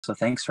So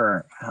thanks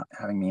for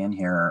having me in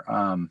here.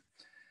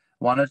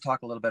 Wanted to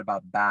talk a little bit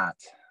about BAT,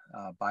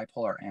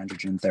 Bipolar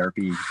Androgen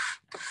Therapy.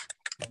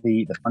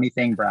 The funny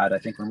thing, Brad, I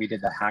think when we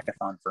did the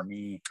hackathon for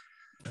me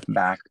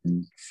back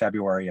in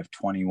February of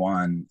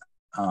 21,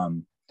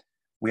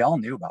 we all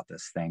knew about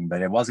this thing,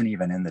 but it wasn't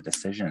even in the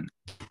decision.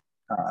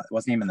 It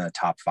wasn't even in the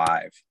top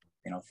five,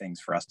 things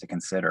for us to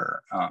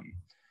consider.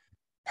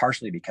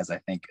 Partially because I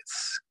think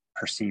it's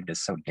perceived as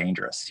so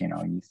dangerous.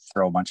 You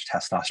throw a bunch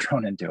of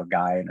testosterone into a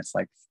guy and it's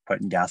like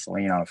putting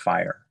gasoline on a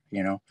fire,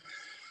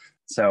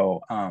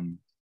 So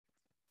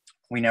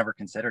we never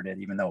considered it,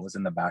 even though it was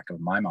in the back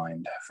of my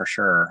mind for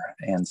sure.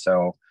 And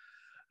so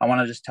I want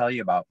to just tell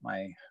you about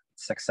my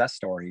success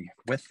story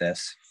with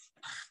this,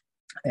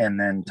 and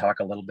then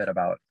talk a little bit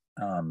about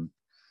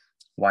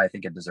why I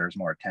think it deserves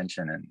more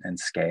attention and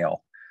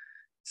scale.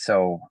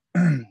 So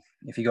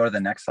if you go to the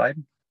next slide.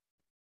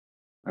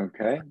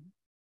 Okay.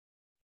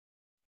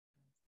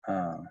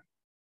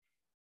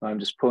 I'm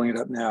just pulling it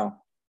up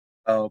now.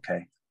 Oh,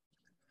 okay.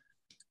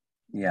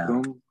 Yeah.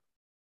 Boom.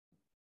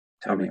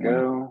 There we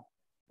go.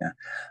 Yeah.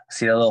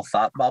 See a little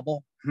thought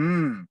bubble?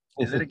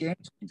 Is it a game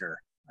changer?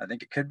 I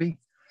think it could be.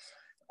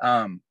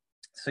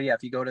 So yeah,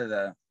 if you go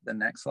to the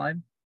next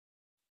slide.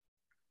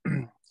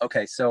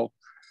 Okay, so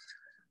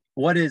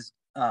what is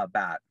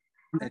BAT?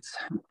 It's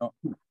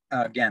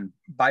again,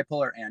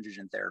 bipolar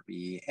androgen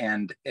therapy,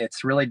 and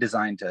it's really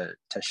designed to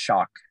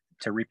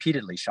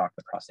repeatedly shock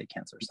the prostate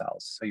cancer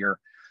cells. So you're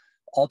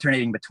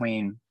alternating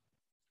between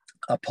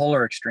a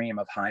polar extreme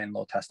of high and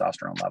low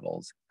testosterone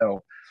levels.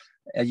 So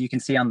as you can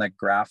see on the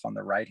graph on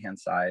the right-hand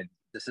side,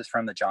 this is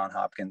from the Johns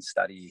Hopkins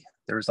study.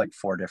 There was like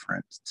 4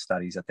 different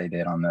studies that they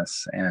did on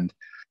this, and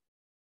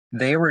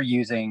they were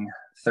using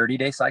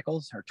 30-day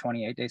cycles or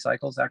 28-day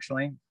cycles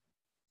actually.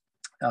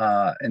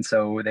 And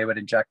so they would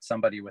inject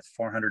somebody with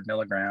 400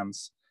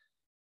 milligrams.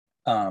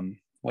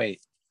 Wait,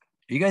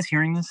 are you guys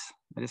hearing this?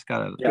 I just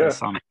got a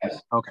sonic.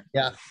 Okay.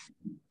 Yeah.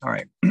 All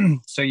right.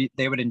 So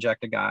they would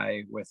inject a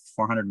guy with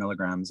 400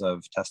 milligrams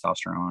of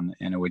testosterone,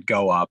 and it would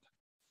go up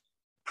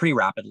pretty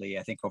rapidly,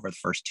 I think over the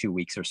first 2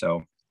 weeks or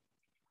so.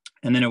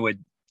 And then it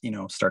would,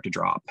 start to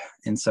drop.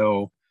 And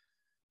so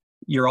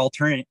you're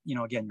alternating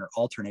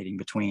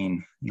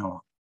between,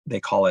 they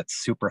call it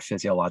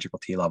supraphysiological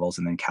T levels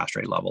and then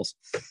castrate levels.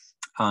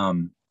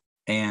 And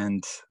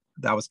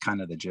that was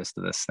kind of the gist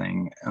of this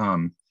thing.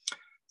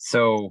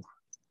 So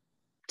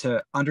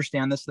to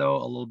understand this though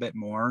a little bit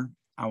more,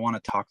 I want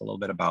to talk a little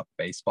bit about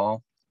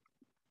baseball.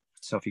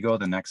 So if you go to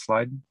the next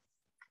slide,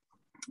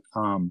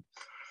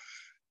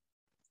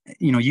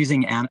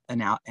 using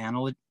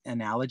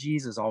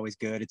analogies is always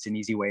good. It's an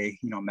easy way,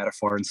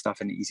 metaphor and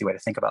stuff, and an easy way to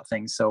think about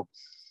things. So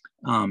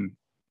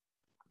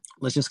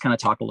let's just kind of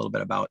talk a little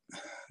bit about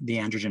the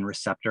androgen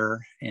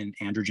receptor and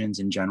androgens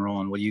in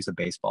general, and we'll use a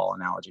baseball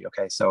analogy.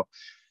 Okay, so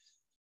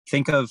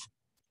think of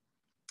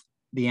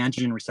the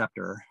androgen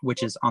receptor,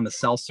 which is on the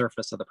cell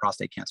surface of the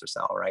prostate cancer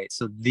cell, right?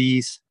 So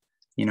these,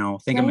 think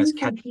of them as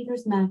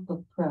Peter's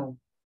MacBook Pro.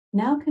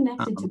 Now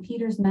connected to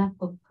Peter's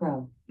MacBook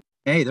Pro.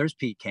 Hey, there's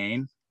Pete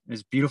Kane.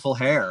 His beautiful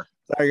hair.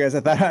 Sorry guys,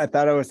 I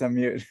thought I was on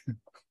mute.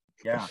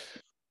 Yeah.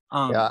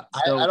 I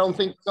don't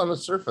think it's on the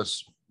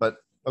surface, but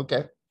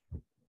okay.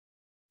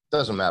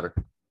 Doesn't matter.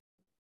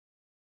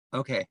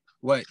 Okay.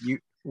 You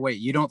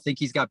don't think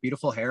he's got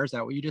beautiful hair? Is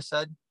that what you just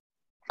said?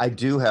 I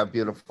do have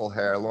beautiful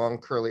hair, long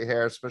curly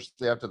hair,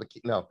 especially after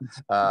no.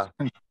 No.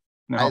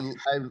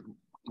 I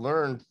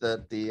learned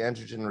that the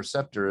androgen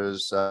receptor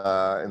is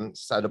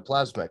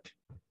cytoplasmic.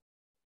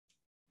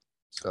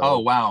 So, oh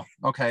wow.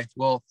 Okay.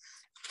 Well,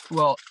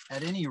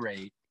 at any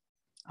rate,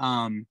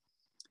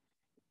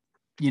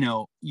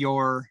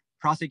 your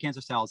prostate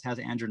cancer cells has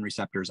androgen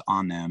receptors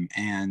on them,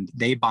 and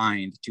they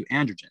bind to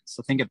androgens.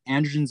 So think of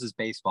androgens as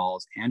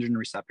baseballs, androgen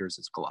receptors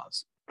as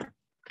gloves.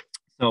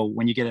 So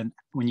when you get an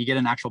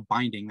actual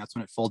binding, that's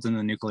when it folds into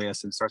the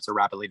nucleus and starts to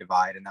rapidly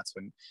divide, and that's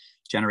when it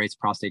generates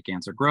prostate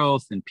cancer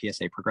growth and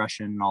PSA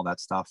progression and all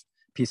that stuff,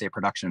 PSA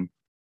production.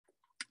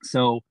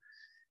 So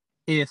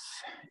if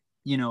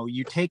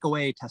you take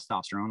away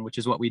testosterone, which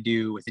is what we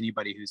do with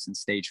anybody who's in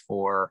stage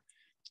 4,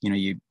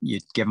 you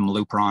give them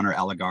Lupron or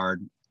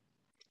Eligard.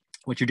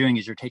 What you're doing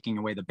is you're taking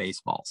away the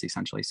baseballs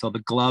essentially. So the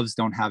gloves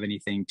don't have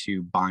anything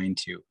to bind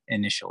to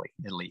initially,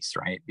 at least,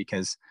 right?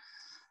 Because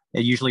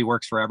it usually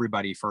works for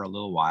everybody for a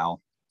little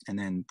while, and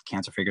then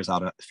cancer figures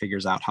out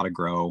how to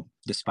grow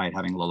despite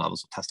having low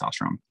levels of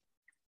testosterone.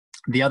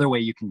 The other way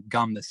you can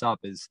gum this up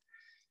is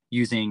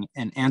using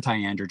an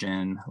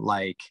anti-androgen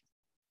like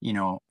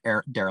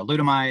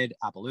darolutamide,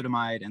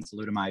 apalutamide,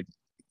 enzalutamide,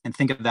 and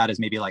think of that as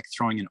maybe like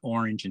throwing an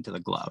orange into the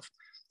glove.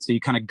 So you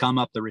kind of gum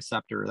up the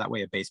receptor. That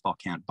way a baseball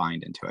can't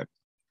bind into it.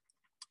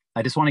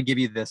 I just want to give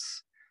you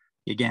this,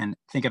 again,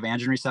 think of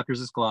androgen receptors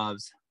as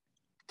gloves,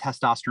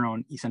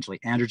 testosterone, essentially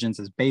androgens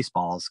as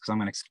baseballs, because I'm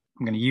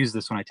going to use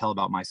this when I tell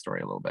about my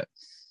story a little bit.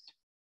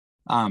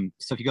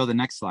 So if you go to the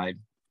next slide.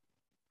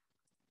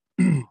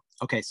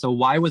 Okay, so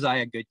why was I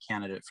a good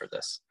candidate for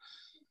this?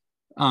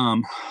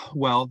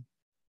 Well,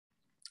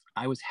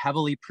 I was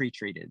heavily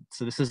pretreated.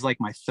 So this is like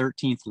my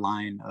 13th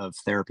line of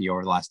therapy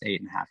over the last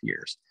 8.5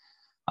 years.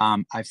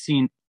 I've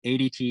seen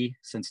ADT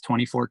since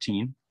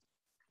 2014,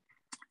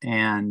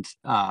 and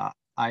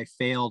I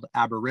failed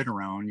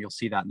abiraterone. You'll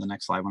see that in the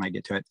next slide when I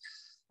get to it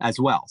as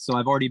well. So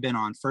I've already been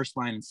on first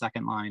line and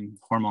second line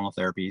hormonal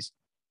therapies.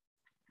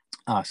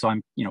 So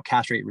I'm,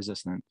 castrate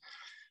resistant.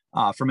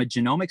 From a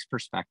genomics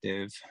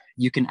perspective,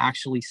 you can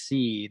actually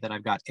see that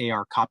I've got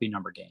AR copy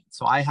number gain.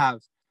 So I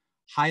have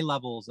high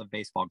levels of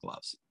baseball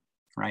gloves,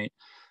 right?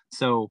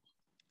 So,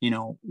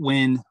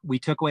 when we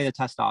took away the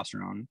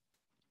testosterone,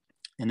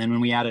 and then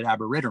when we added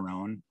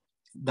abiraterone,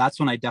 that's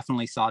when I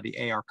definitely saw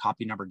the AR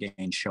copy number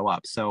gain show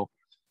up. So,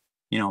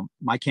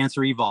 my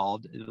cancer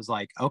evolved. It was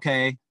like,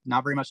 okay,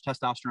 not very much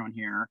testosterone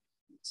here.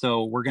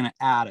 So we're going to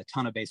add a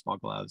ton of baseball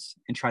gloves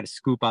and try to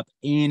scoop up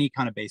any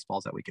kind of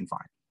baseballs that we can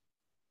find.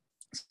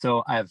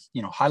 So I have,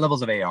 high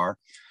levels of AR.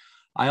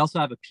 I also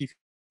have a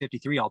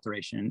P53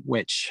 alteration,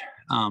 which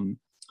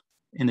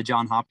in the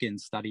Johns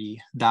Hopkins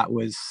study,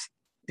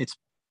 it's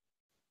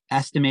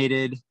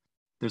estimated.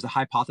 There's a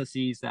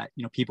hypothesis that,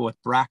 people with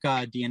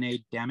BRCA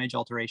DNA damage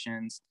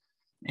alterations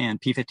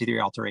and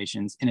P53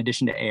 alterations, in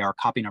addition to AR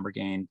copy number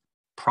gain,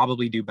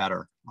 probably do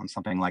better on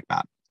something like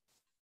that.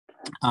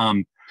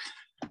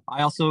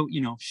 I also,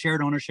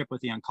 shared ownership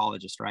with the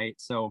oncologist, right?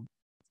 So,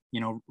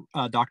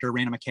 Dr.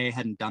 Raina McKay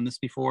hadn't done this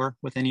before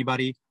with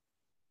anybody.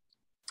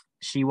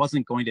 She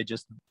wasn't going to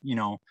just,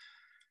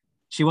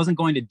 she wasn't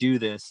going to do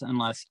this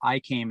unless I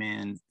came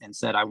in and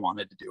said I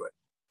wanted to do it.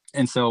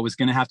 And so it was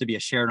going to have to be a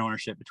shared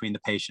ownership between the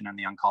patient and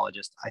the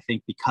oncologist. I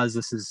think because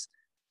this is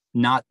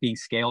not being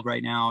scaled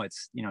right now,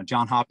 it's,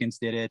 Johns Hopkins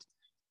did it.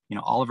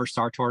 Oliver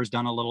Sartor has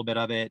done a little bit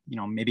of it.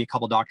 Maybe a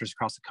couple doctors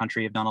across the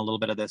country have done a little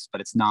bit of this, but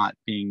it's not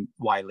being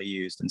widely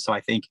used. And so I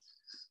think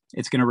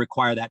it's going to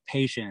require that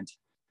patient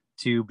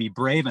to be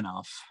brave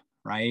enough,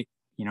 right?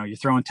 You're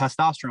throwing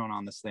testosterone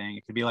on this thing.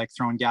 It could be like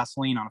throwing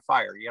gasoline on a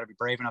fire. You got to be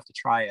brave enough to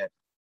try it.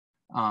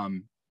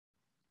 And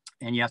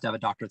you have to have a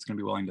doctor that's going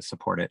to be willing to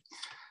support it.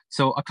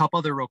 So a couple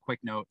other real quick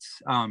notes.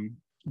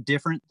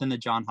 Different than the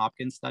Johns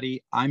Hopkins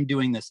study, I'm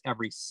doing this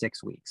every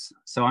 6 weeks.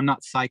 So I'm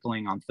not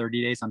cycling on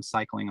 30 days, I'm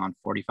cycling on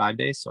 45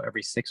 days. So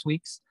every 6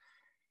 weeks.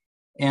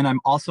 And I'm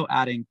also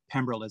adding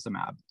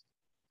pembrolizumab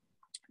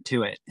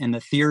to it. And the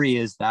theory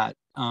is that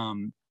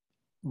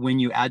when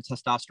you add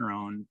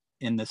testosterone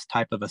in this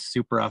type of a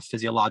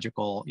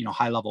supra-physiological,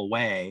 high level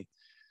way,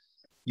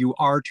 you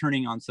are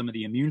turning on some of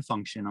the immune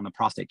function on the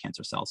prostate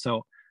cancer cells.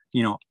 So,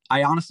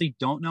 I honestly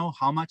don't know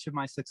how much of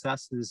my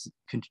success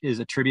is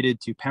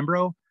attributed to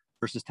pembro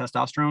versus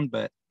testosterone,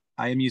 but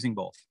I am using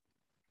both.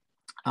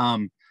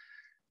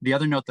 The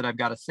other note that I've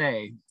got to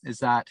say is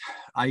that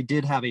I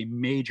did have a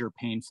major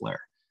pain flare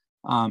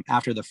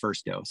after the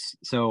first dose.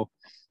 So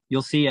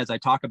you'll see as I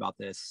talk about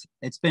this,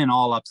 it's been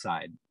all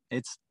upside.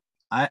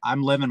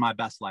 I'm living my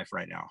best life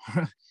right now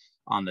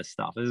on this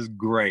stuff. This is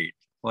great.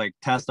 Like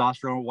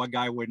testosterone, what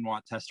guy wouldn't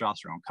want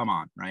testosterone? Come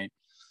on, right?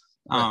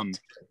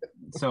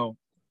 So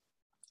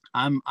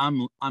I'm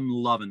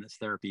loving this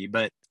therapy,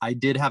 but I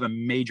did have a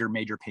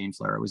major pain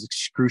flare. It was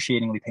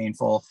excruciatingly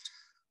painful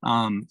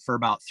for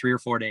about 3 or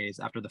 4 days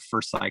after the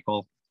first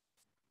cycle.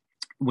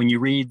 When you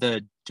read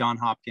the Johns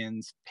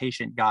Hopkins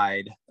patient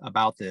guide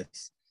about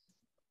this,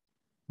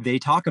 they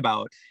talk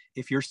about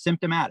if you're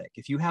symptomatic,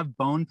 if you have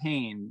bone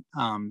pain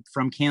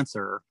from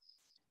cancer,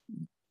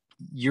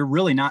 you're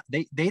really not,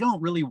 they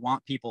don't really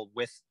want people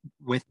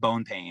with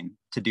bone pain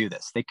to do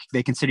this.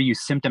 They consider you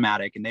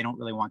symptomatic and they don't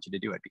really want you to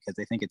do it because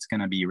they think it's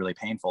going to be really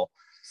painful.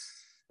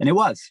 And it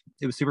was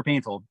super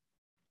painful,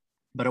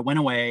 but it went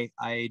away.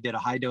 I did a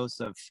high dose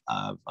of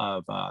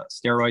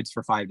steroids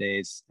for 5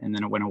 days and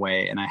then it went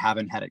away, and I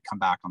haven't had it come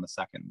back on the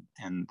second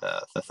and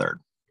the third.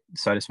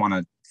 So I just want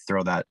to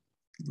throw that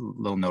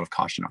little note of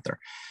caution out there.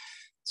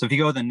 So if you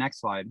go to the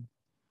next slide,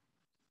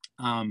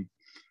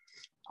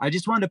 I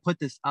just wanted to put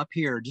this up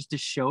here just to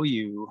show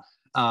you,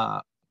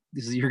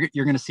 you're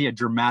going to see a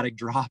dramatic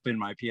drop in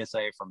my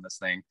PSA from this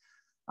thing.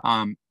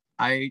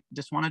 I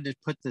just wanted to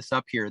put this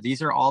up here.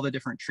 These are all the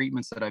different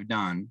treatments that I've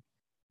done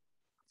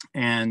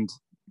and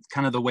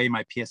kind of the way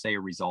my PSA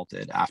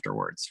resulted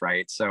afterwards,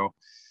 right? So,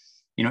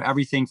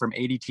 everything from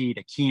ADT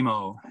to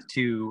chemo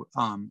to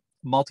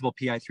multiple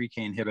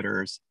PI3K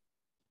inhibitors,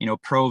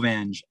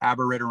 Provenge,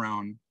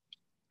 abiraterone,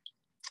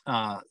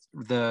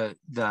 the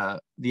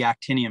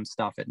actinium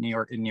stuff in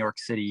New York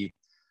City,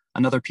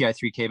 another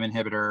PI3K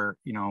inhibitor,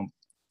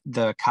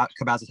 the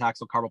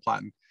cabazitaxel,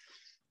 carboplatin.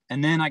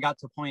 And then I got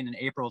to a point in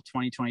April of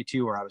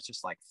 2022 where I was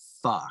just like,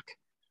 fuck,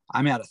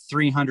 I'm at a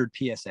 300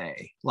 PSA,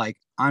 like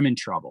I'm in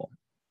trouble.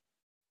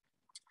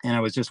 And I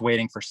was just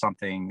waiting for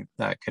something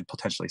that could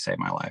potentially save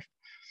my life.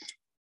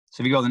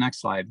 So if you go to the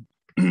next slide.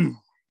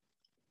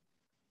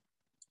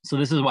 So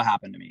this is what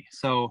happened to me.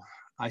 So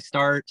I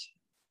start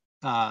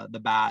the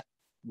BAT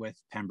with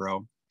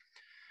pembro,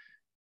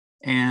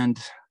 and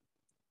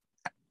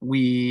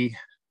we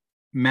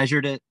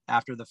measured it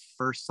after the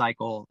first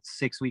cycle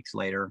 6 weeks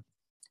later.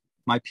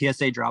 My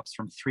PSA drops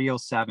from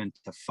 307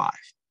 to 5.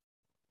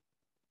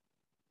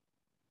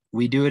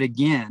 We do it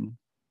again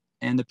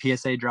and the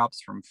PSA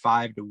drops from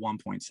 5 to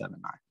 1.79.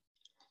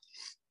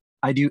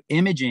 I do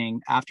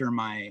imaging after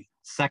my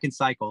second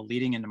cycle,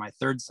 leading into my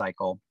third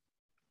cycle.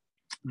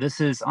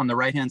 This is on the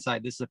right-hand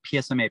side. This is a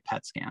PSMA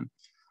PET scan.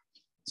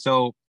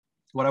 So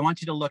what I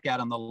want you to look at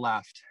on the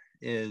left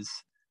is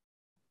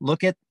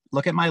look at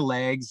my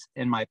legs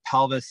and my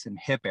pelvis and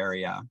hip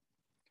area.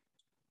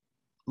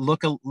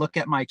 Look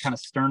at my kind of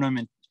sternum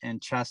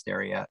and chest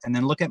area, and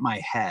then look at my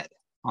head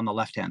on the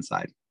left-hand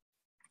side.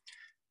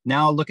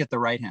 Now look at the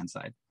right-hand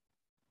side.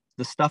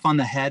 The stuff on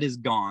the head is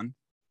gone.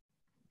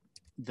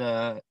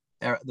 The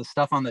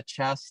stuff on the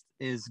chest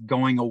is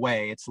going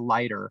away. It's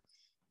lighter.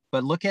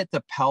 But look at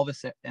the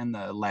pelvis and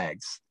the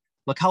legs.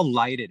 Look how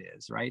light it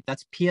is, right?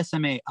 That's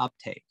PSMA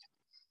uptake.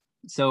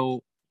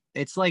 So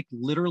it's like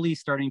literally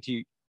starting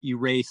to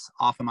erase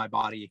off of my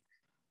body.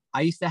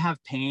 I used to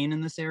have pain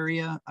in this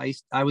area.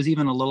 I was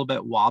even a little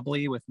bit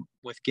wobbly with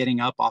getting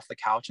up off the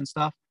couch and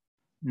stuff.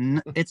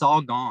 It's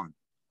all gone.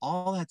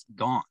 All that's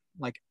gone.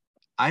 Like,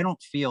 I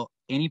don't feel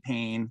any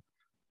pain.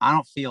 I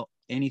don't feel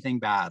anything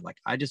bad. Like,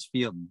 I just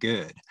feel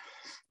good.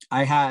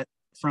 I had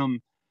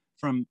from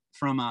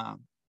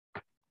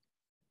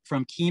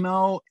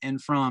chemo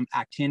and from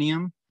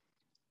actinium,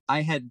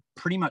 I had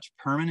pretty much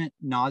permanent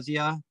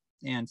nausea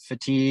and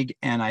fatigue,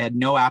 and I had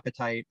no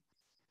appetite.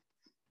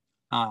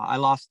 I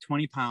lost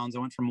 20 pounds. I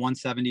went from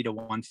 170 to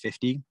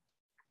 150.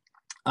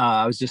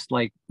 I was just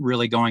like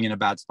really going in a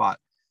bad spot.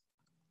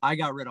 I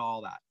got rid of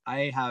all that.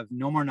 I have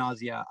no more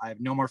nausea. I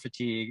have no more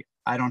fatigue.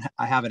 I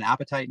have an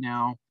appetite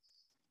now.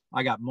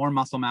 I got more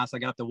muscle mass. I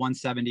got up to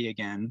 170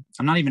 again.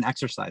 I'm not even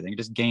exercising. I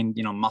just gained,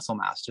 muscle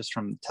mass just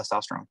from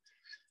testosterone.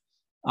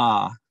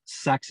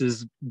 Sex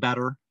is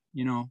better.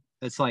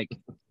 It's like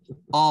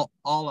all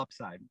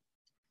upside.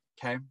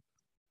 Okay.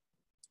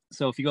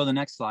 So if you go to the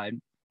next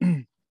slide.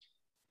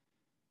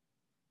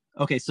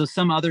 Okay, so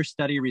some other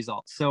study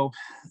results. So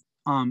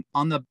on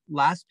the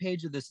last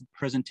page of this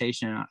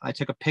presentation, I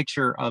took a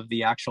picture of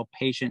the actual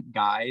patient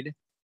guide.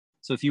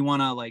 So if you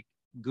want to like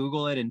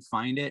Google it and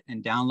find it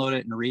and download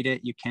it and read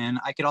it, you can.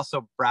 I could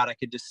also, Brad, I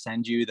could just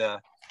send you the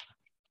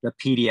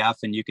PDF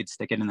and you could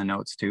stick it in the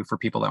notes too for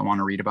people that want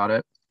to read about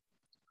it.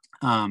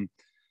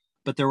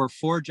 But there were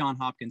 4 Johns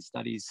Hopkins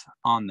studies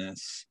on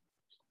this.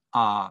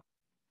 And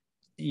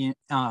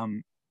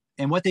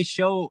what they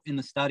show in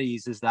the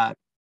studies is that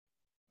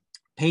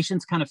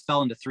patients kind of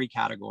fell into 3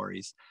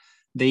 categories.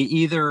 They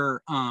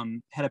either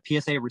had a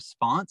PSA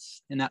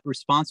response, and that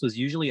response was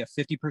usually a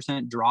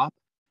 50% drop.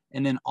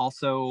 And then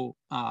also,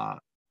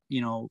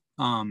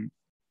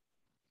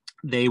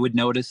 they would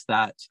notice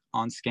that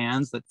on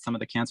scans that some of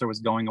the cancer was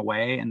going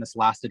away, and this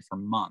lasted for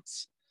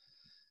months.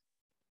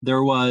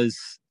 There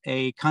was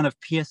a kind of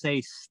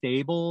PSA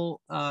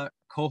stable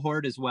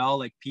cohort as well,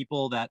 like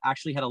people that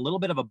actually had a little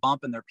bit of a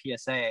bump in their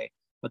PSA,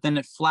 but then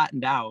it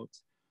flattened out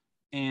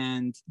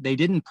and they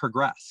didn't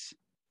progress.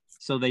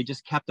 So they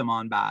just kept them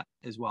on BAT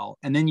as well.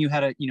 And then you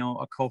had a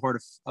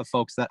cohort of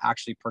folks that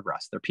actually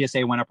progressed. Their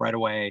PSA went up right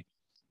away.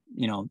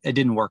 It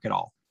didn't work at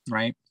all,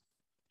 right?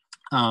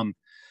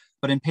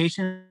 But in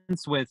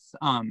patients with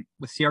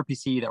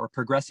CRPC that were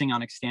progressing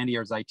on Xtandi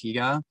or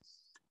Zytiga,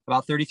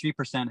 about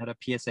 33% had a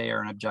PSA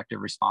or an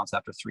objective response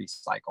after 3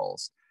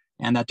 cycles.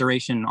 And that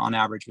duration on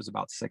average was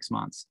about 6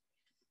 months.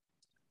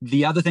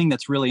 The other thing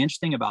that's really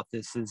interesting about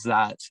this is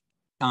that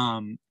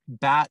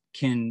BAT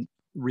can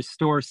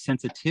restore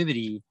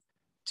sensitivity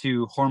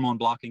to hormone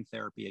blocking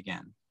therapy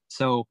again.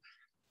 So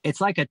it's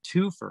like a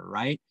twofer,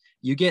 right?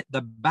 You get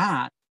the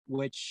BAT,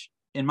 which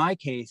in my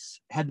case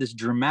had this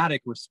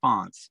dramatic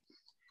response.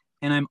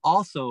 And I'm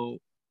also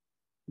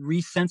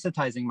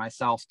resensitizing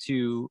myself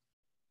to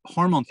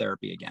hormone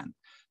therapy again.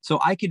 So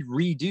I could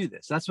redo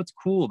this. That's what's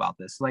cool about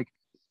this. Like,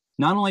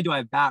 not only do I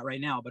have BAT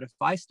right now, but if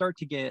I start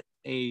to get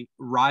a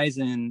rise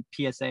in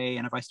PSA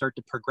and if I start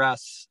to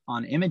progress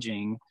on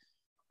imaging,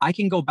 I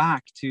can go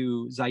back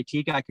to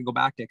Zytiga, I could go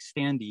back to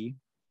Xtandi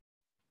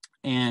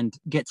and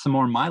get some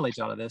more mileage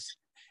out of this.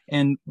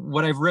 And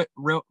what I've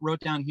wrote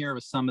down here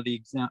was some of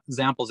the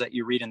examples that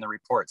you read in the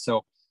report.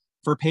 So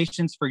for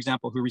patients, for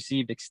example, who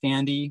received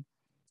Xtandi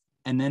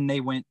and then they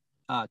went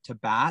to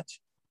BAT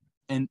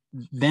and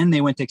then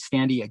they went to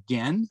Xtandi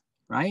again,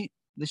 right?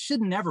 This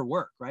should never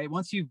work, right?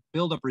 Once you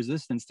build up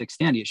resistance to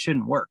Xtandi, it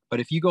shouldn't work. But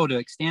if you go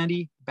to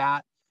Xtandi,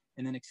 BAT,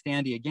 and then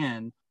Xtandi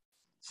again,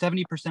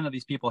 70% of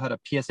these people had a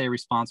PSA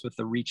response with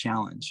the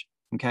re-challenge,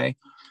 okay?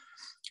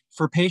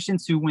 For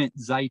patients who went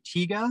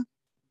Zytiga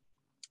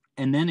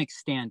and then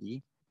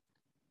Xtandi,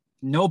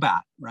 no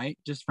BAT, right?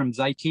 Just from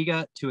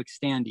Zytiga to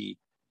Xtandi,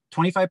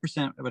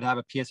 25% would have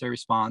a PSA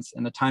response,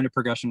 and the time to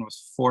progression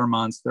was 4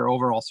 months. Their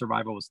overall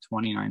survival was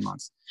 29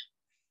 months.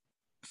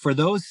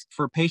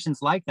 For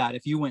patients like that,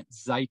 if you went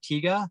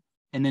Zytiga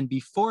and then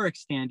before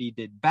Xtandi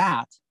did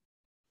BAT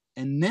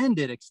and then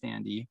did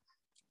Xtandi,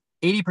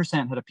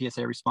 80% had a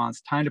PSA response.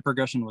 Time to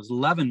progression was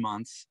 11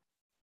 months,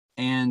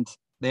 and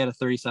they had a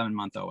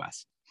 37-month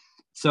OS.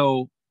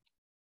 So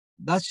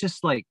that's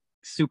just like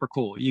super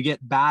cool. You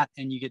get BAT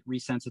and you get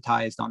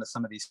resensitized onto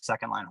some of these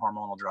second-line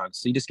hormonal drugs.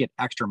 So you just get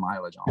extra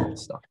mileage on all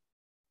this stuff.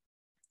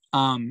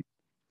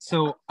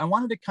 So I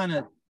wanted to kind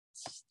of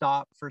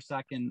stop for a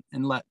second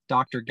and let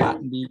Dr.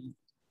 Gatenby,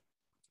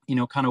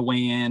 kind of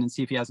weigh in and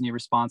see if he has any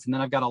response. And then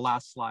I've got a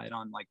last slide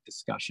on like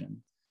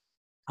discussion.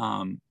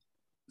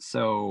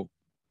 So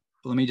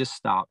let me just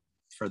stop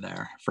for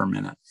a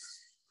minute.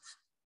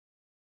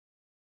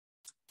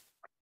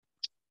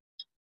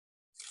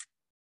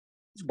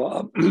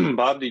 Bob,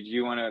 did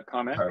you want to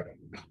comment?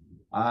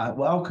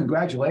 Well,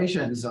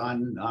 congratulations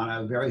on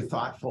a very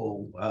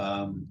thoughtful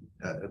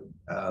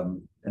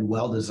and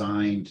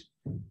well-designed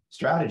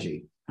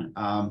strategy.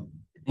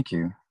 Thank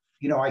you.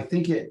 I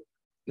think it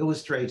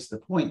illustrates the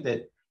point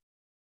that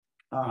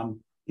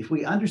if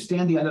we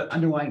understand the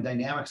underlying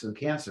dynamics of the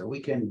cancer, we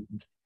can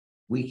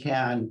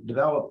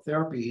develop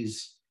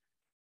therapies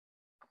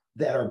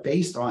that are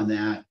based on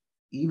that,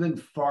 even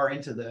far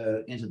into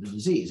the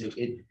disease.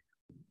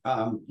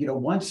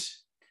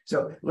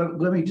 So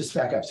let me just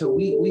back up. So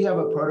we have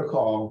a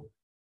protocol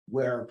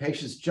where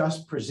patients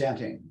just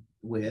presenting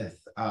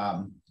with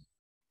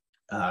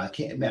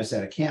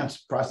metastatic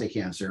prostate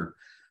cancer,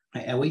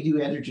 and we do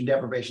androgen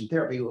deprivation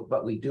therapy,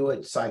 but we do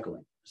it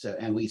cycling.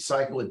 And we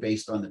cycle it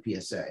based on the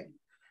PSA,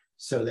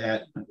 so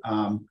that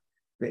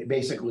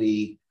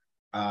basically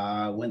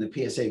when the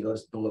PSA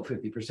goes below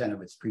 50%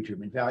 of its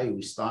pretreatment value,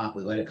 we stop,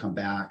 we let it come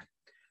back.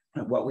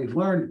 What we've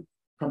learned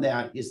from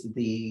that is that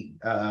the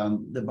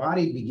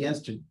body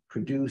begins to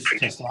produce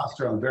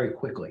testosterone very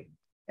quickly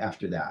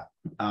after that,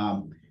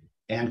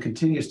 and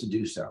continues to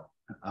do so.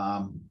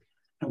 And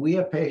we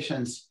have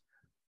patients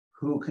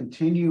who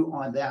continue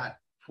on that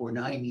for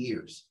 9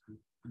 years,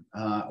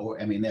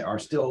 they are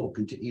still,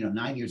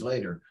 9 years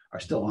later, are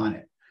still on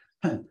it.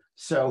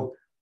 So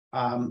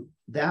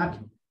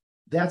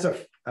that's a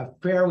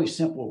fairly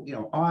simple,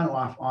 on,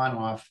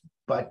 off,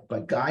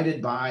 but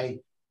guided by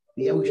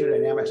the evolutionary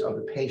dynamics of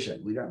the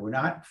patient. We're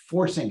not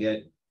forcing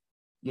it,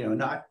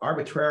 not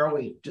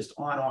arbitrarily just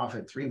on, off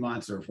at 3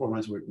 months or 4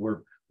 months.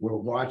 We're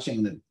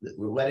watching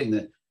we're letting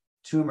the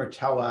tumor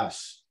tell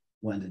us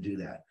when to do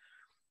that.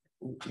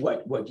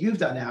 What you've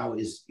done now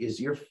is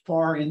you're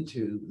far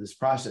into this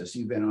process.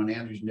 You've been on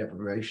androgen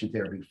deprivation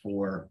therapy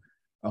for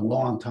a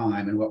long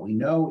time. And what we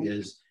know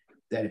is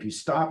that if you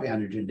stop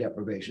androgen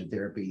deprivation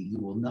therapy, you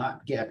will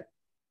not get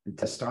the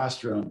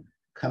testosterone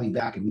coming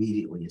back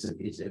immediately.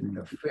 It's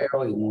a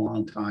fairly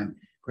long time,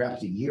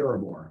 perhaps a year or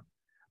more.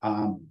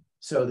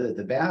 So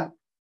the BAT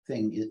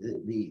thing,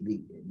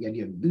 the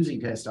idea of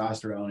using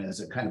testosterone as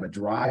a kind of a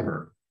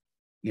driver,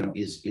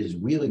 is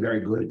really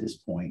very good at this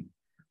point.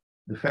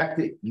 The fact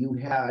that you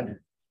had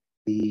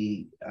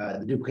the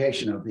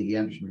duplication of the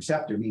androgen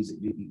receptor means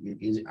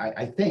that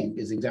I think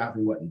is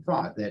exactly what you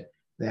thought, that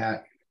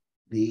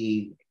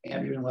the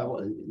androgen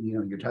level,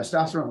 your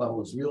testosterone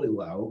level is really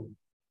low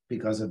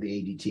because of the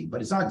ADT,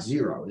 but it's not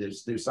zero.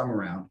 There's some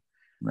around,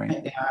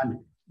 right?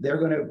 And they're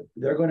going to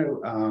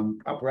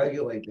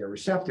upregulate their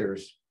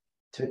receptors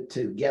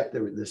to get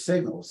the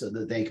signal so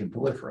that they can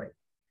proliferate.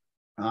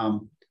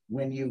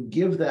 When you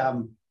give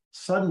them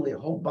suddenly a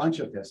whole bunch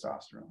of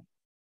testosterone,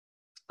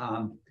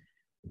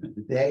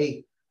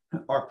 they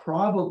are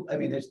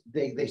probably,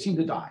 they seem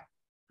to die,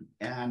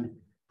 and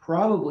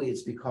probably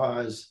it's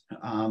because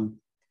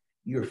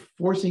you're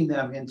forcing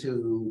them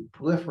into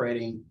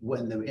proliferating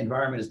when the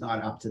environment is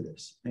not up to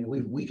this.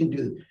 We can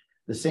do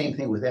the same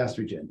thing with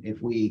estrogen. If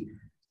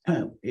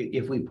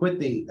we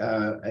put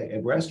a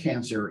breast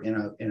cancer in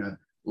a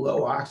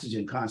low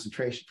oxygen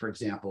concentration, for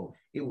example,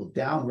 it will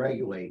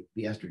downregulate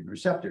the estrogen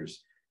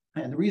receptors.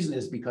 And the reason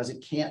is because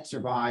it can't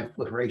survive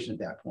proliferation at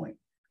that point.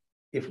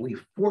 If we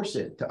force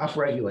it to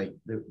upregulate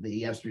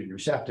the estrogen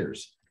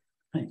receptors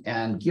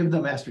and give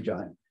them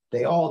estrogen,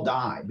 they all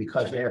die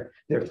because they're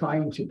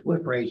trying to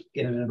proliferate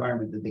in an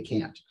environment that they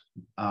can't.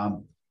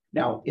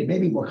 Now, it may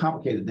be more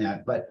complicated than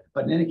that, but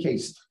in any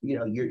case,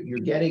 you're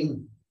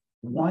getting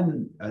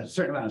a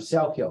certain amount of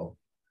cell kill,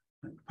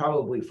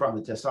 probably from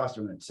the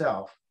testosterone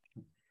itself,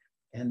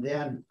 and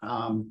then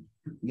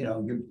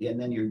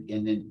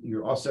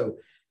you're also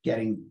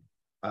getting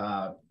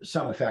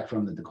some effect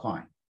from the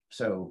decline.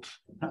 So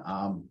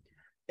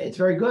it's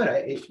very good.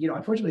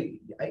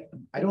 Unfortunately,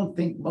 I don't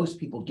think most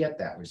people get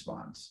that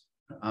response.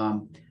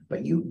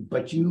 But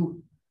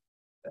you,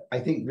 I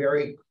think,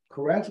 very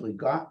correctly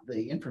got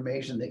the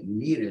information that you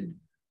needed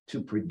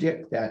to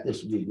predict that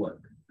this would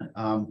work.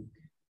 And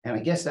I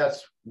guess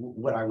that's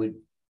what I would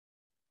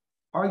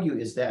argue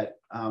is that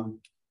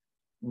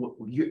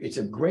it's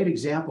a great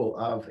example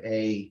of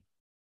that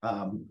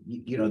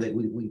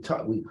we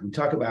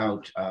talk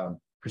about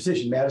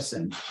precision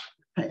medicine,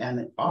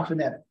 and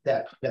often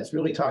that's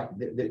really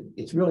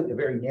it's really a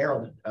very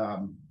narrow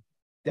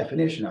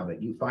definition of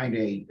it. You find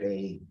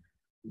a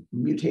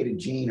mutated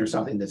gene or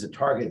something that's a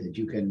target that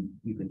you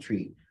can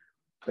treat,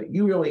 but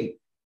you really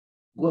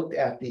looked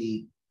at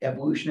the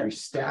evolutionary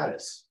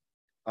status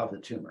of the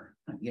tumor.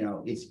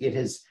 It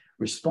has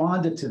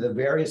responded to the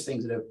various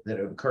things that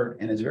have occurred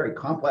in a very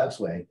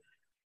complex way,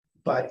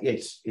 but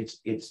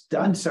it's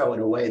done so in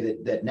a way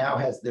that now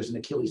there's an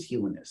Achilles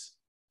heel in this,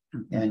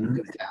 and you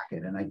can attack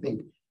it. And I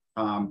think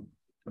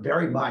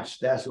very much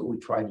that's what we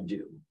try to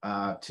do,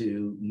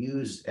 to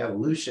use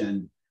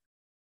evolution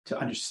to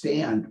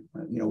understand,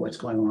 what's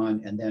going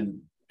on and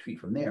then treat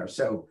from there.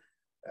 So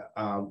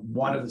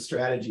one of the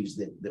strategies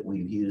that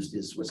we've used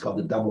is what's called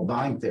the double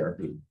bind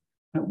therapy,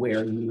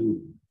 where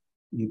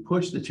you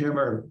push the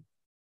tumor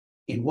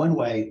in one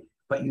way,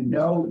 but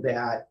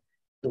that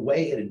the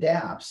way it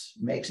adapts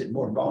makes it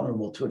more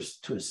vulnerable to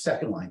a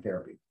second line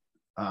therapy.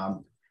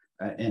 An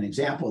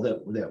example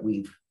that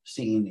we've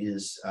seen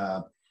is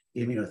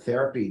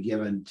immunotherapy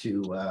given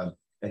to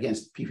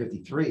against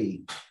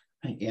P53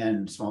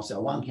 in small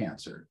cell lung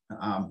cancer.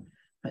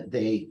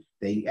 They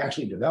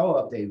actually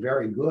developed a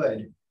very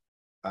good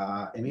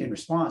immune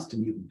response to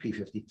mutant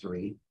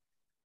P53,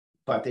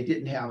 but they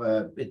didn't have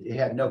it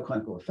had no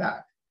clinical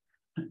effect.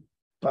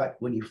 But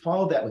when you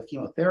follow that with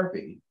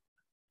chemotherapy,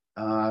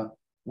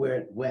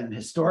 when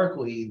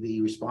historically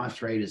the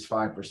response rate is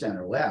 5%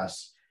 or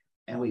less,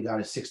 and we got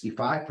a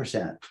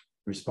 65%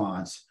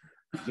 response,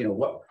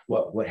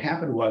 what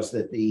happened was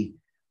that the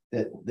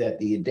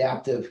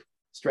adaptive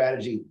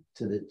strategy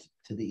to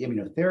the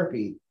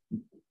immunotherapy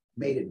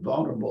made it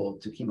vulnerable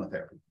to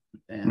chemotherapy.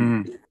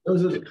 And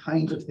those are the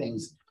kinds of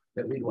things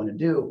that we'd want to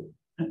do.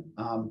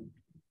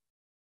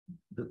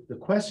 The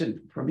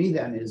question for me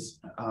then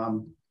is,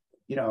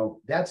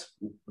 that's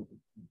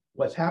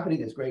what's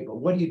happening is great, but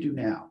what do you do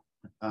now?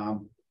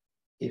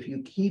 If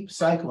you keep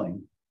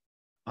cycling,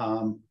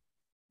 are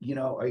you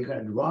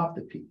going to drop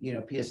the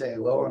PSA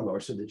lower and lower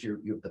so that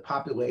the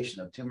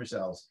population of tumor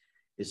cells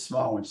is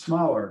smaller and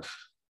smaller?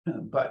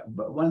 But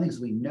one of the things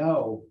we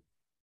know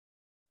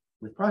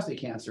with prostate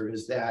cancer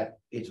is that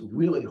it's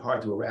really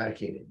hard to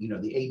eradicate it. The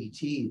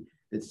ADT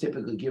that's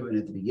typically given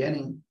at the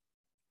beginning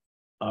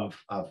of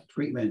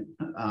treatment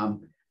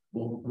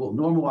will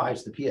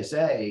normalize the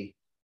PSA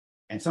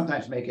and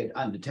sometimes make it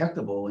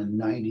undetectable in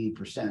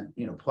 90%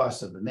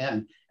 plus of the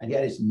men, and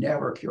yet it's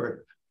never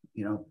curative.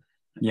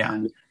 Yeah.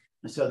 And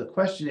so the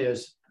question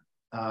is,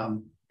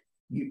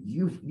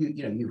 you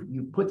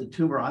put the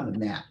tumor on the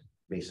map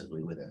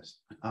basically with this.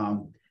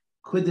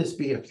 Could this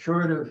be a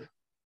curative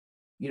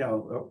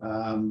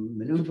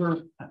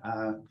maneuver?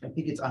 I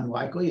think it's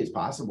unlikely. It's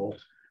possible.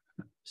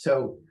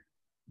 So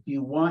do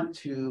you want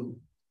to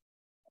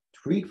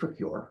treat for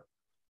cure,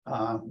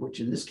 which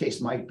in this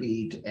case might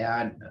be to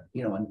add,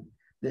 and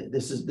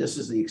this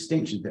is the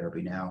extinction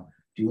therapy now.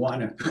 Do you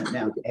want to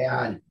now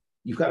add,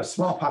 you've got a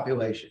small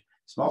population.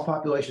 Small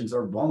populations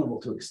are vulnerable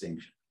to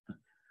extinction,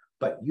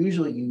 but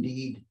usually you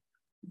need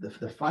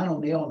the final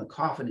nail in the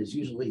coffin is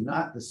usually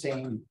not the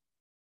same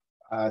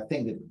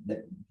thing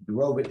that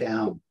drove it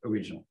down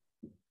originally.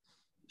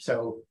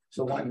 So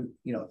one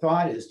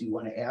thought is, do you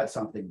want to add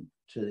something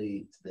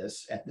to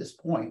this at this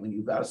point when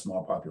you've got a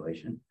small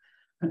population?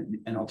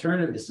 An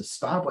alternative is to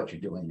stop what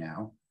you're doing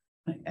now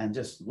and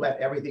just let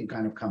everything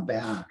kind of come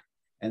back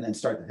and then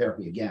start the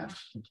therapy again.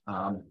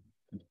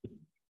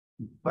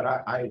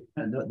 But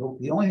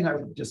the only thing I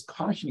would just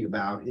caution you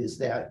about is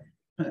that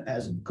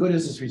as good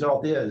as this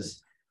result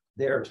is,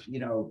 there's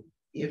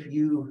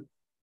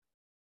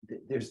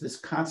this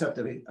concept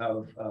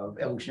of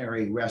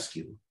evolutionary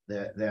rescue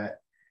that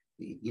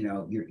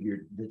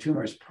the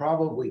tumor is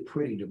probably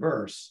pretty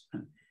diverse,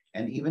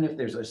 and even if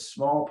there's a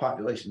small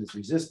population that's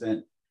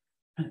resistant,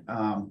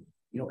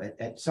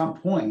 at some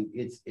point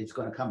it's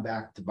going to come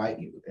back to bite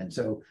you. And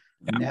so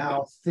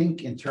now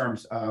think in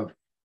terms of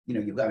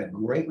you've got a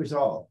great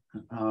result.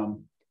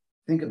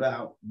 Think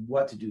about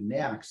what to do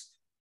next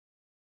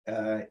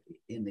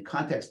in the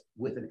context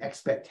with an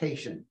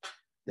expectation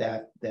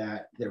that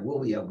there will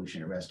be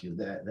evolutionary rescue,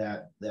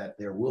 that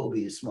there will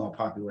be a small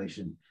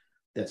population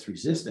that's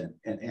resistant,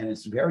 and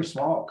it's very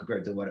small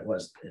compared to what it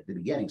was at the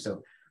beginning.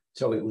 So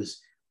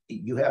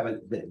you have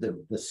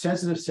the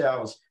sensitive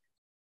cells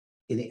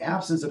in the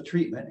absence of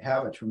treatment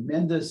have a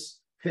tremendous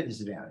fitness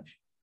advantage,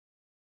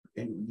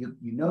 and you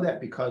know that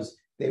because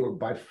they were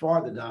by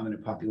far the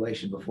dominant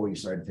population before you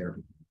started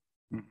therapy.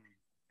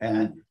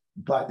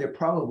 But there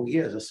probably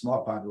is a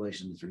small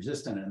population that's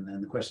resistant, and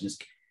then the question is,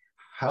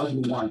 how do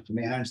you want to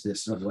manage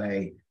this in a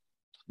way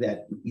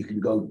that you can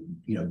go,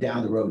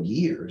 down the road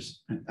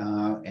years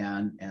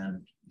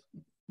and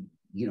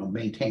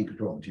maintain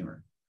control of the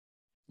tumor?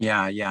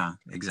 Yeah,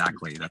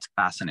 exactly. That's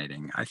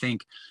fascinating. I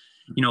think,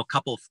 a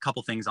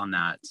couple things on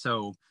that.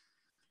 So,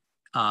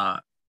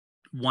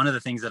 one of the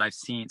things that I've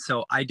seen,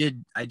 so I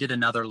did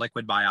another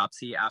liquid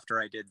biopsy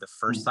after I did the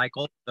first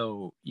cycle.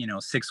 So,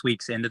 6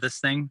 weeks into this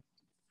thing.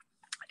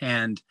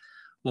 And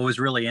what was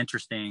really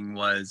interesting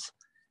was,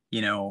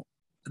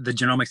 the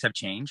genomics have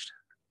changed.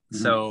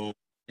 So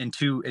in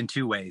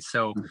two ways.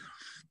 So,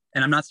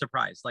 and I'm not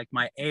surprised, like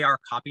my AR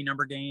copy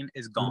number gain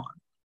is gone.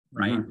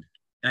 Right. And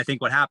I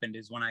think what happened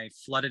is when I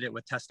flooded it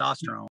with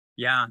testosterone.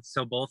 Yeah.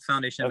 So both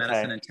Foundation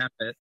Medicine and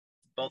Tempest,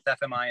 both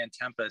FMI and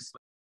Tempest,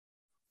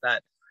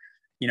 that,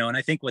 and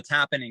I think what's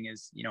happening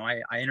is,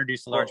 I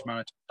introduced a large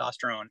amount of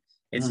testosterone.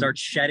 It starts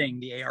shedding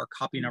the AR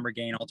copy number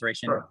gain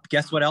alteration.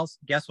 Guess what else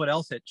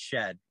it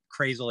shed?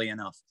 Crazily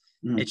enough,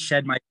 it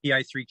shed my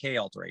PI3K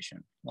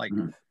alteration. Like,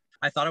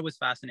 I thought it was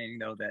fascinating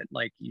though that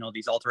like, you know,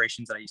 these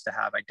alterations that I used to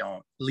have, I don't,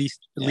 at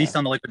least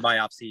on the liquid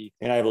biopsy,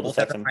 You're not able to both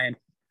detect them.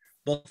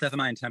 both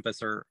FMI and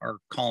Tempest are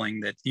calling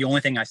that the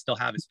only thing I still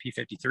have is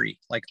P53.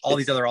 Like all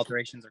these other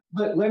alterations are.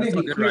 But let me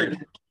still be good, clear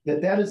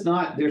right? that is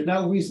not, there's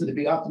no reason to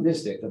be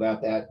optimistic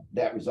about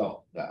that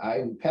result.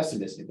 I'm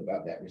pessimistic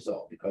about that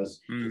result because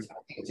I think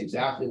it's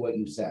exactly what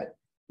you said,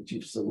 that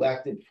you've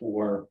selected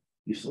for,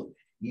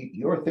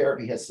 your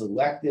therapy has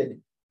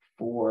selected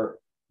for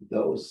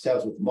those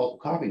cells with multiple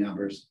copy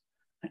numbers,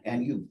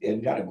 and you've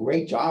done a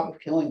great job of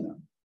killing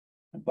them.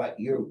 But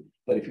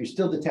if you're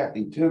still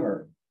detecting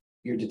tumor,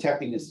 you're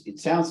detecting this. It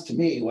sounds to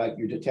me like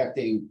you're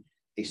detecting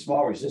a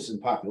small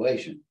resistant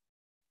population.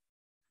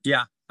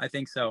 Yeah, I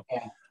think so.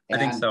 I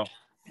think so.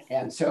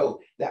 And so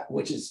that,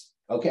 which is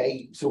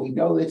okay. So we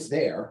know it's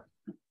there,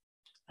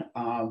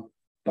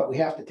 but we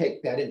have to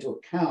take that into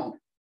account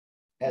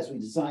as we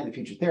design the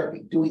future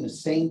therapy. Doing the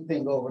same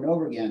thing over and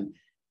over again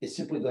is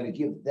simply going to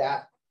give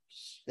that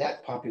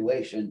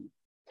population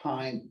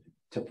time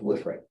to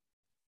proliferate.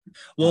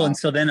 Well, and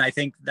so then I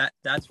think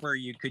that's where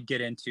you could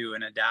get into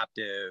an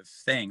adaptive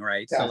thing,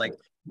 right? Exactly. So like,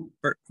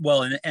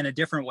 in a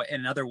different way,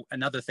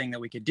 another thing that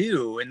we could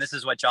do, and this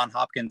is what Johns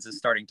Hopkins is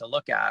starting to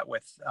look at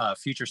with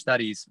future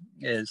studies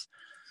is,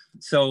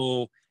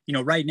 so, you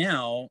know, right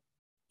now,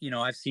 you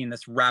know, I've seen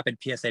this rapid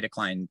PSA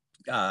decline,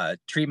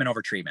 treatment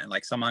over treatment,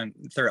 like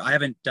I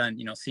haven't done,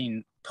 you know,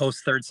 seen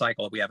post third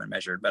cycle, we haven't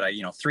measured, but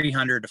you know,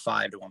 300 to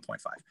 5 to 1.5.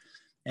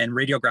 And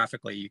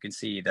radiographically, you can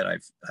see that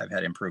I've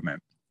had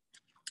improvement.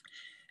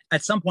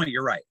 At some point,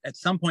 you're right. At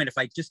some point, if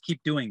I just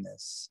keep doing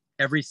this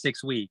every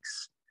 6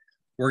 weeks,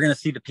 we're going to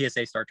see the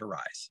PSA start to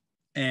rise.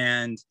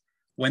 And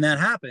when that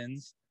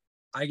happens,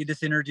 I could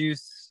just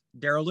introduce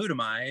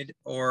darolutamide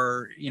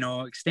or, you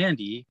know,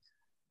 Xtandi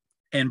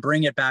and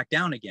bring it back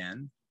down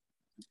again.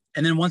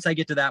 And then once I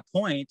get to that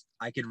point,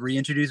 I could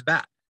reintroduce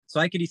BAT. So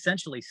I could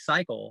essentially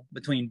cycle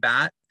between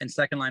BAT and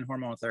second line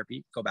hormonal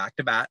therapy, go back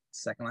to BAT,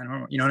 second line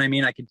hormone. You know what I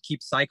mean? I could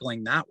keep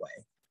cycling that way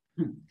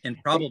and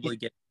probably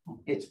get.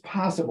 It's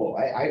possible.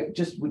 I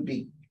just would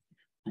be,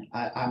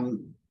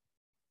 I'm,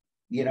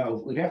 you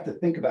know, we'd have to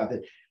think about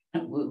that.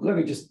 Let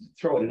me just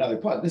throw in another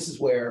plug. This is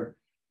where,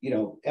 you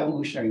know,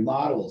 evolutionary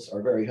models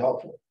are very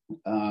helpful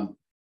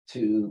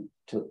to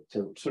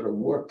sort of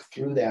work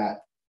through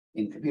that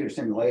in computer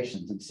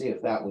simulations and see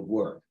if that would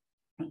work.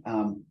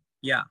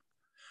 Yeah.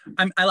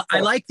 I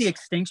like the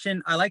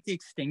extinction. I like the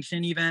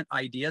extinction event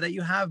idea that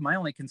you have. My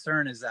only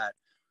concern is that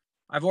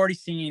I've already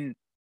seen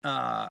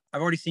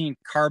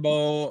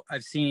carbo,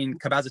 I've seen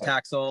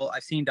cabazitaxel,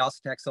 I've seen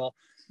docetaxel,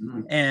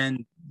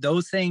 and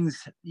those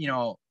things, you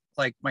know,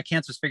 like my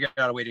cancer's figured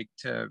out a way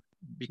to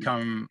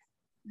become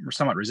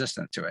somewhat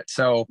resistant to it.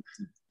 So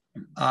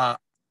I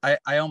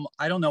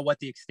don't know what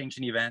the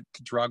extinction event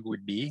drug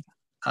would be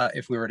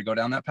if we were to go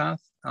down that path.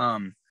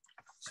 Small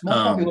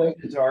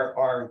populations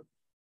are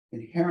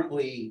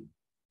inherently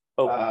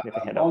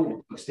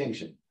vulnerable to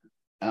extinction,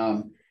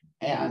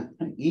 and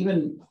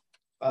even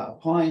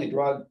applying a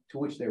drug to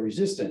which they're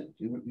resistant.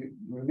 You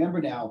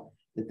remember now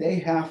that they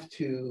have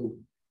to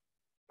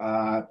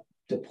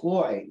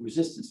deploy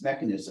resistance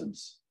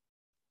mechanisms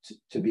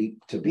to be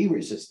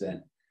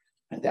resistant,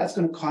 and that's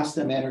going to cost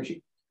them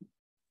energy.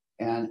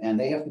 And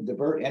they have to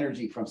divert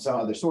energy from some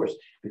other source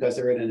because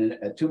they're in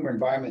a tumor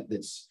environment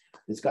that's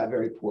got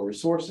very poor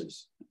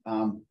resources.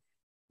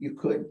 You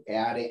could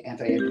add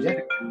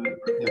anti-androgenic,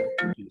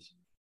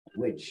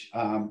 which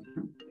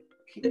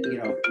you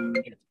know,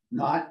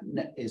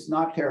 is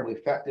not terribly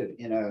effective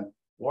in a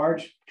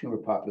large tumor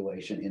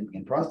population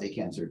in prostate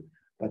cancer,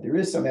 but there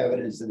is some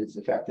evidence that it's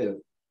effective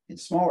in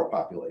smaller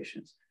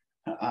populations.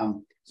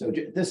 So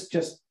this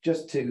just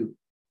to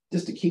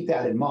keep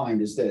that in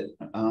mind is that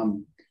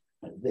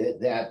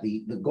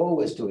the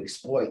goal is to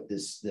exploit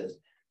the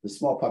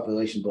small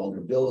population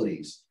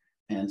vulnerabilities,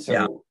 and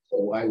so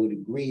I would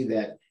agree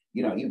that,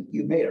 you know,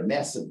 you made a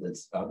mess of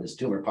this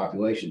tumor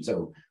population,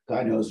 so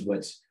God knows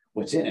what's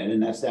in it,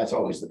 and that's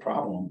always the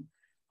problem.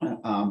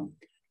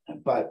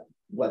 But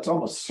what's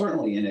almost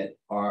certainly in it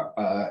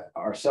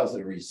are cells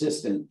that are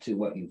resistant to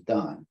what you've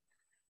done.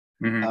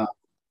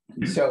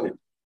 So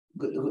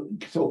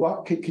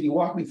what can you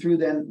walk me through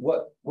then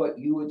what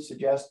you would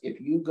suggest if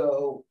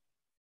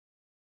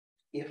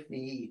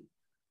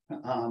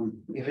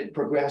it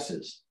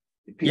progresses?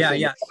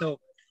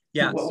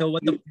 So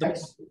what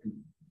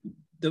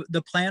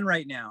the plan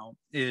right now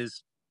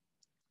is,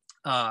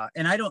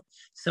 and I don't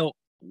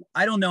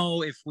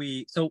know if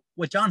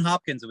what Johns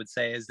Hopkins would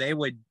say is they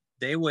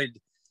would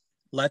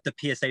let the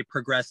PSA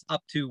progress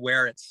up to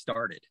where it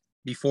started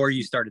before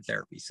you started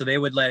therapy. So they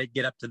would let it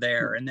get up to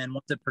there. And then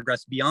once it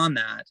progressed beyond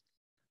that,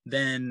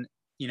 then,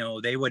 you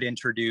know, they would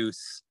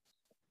introduce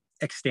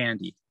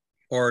Xtandi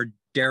or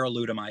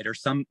darolutamide or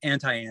some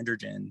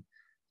anti-androgen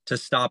to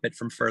stop it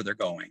from further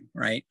going,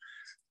 right?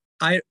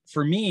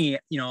 For me,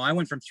 you know, I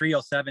went from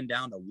 307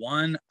 down to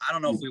 1. I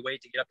don't know if we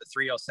wait to get up to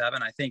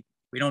 307. I think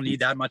we don't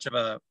need that much of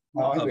a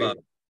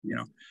you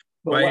know.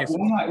 But why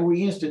not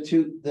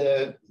reinstitute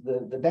the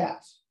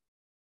BATs?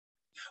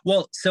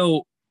 Well,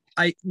 so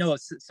no,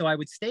 so I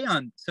would stay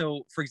on.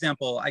 So for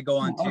example, I go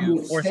on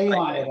You to would stay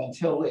on it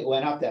until it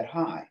went up that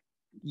high.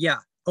 Yeah.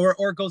 Or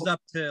it goes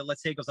up to,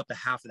 let's say it goes up to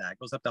half of that. It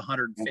goes up to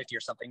 150 or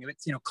something.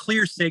 It's,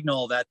 clear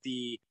signal that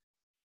the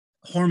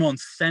hormone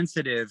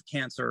sensitive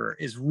cancer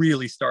is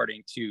really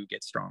starting to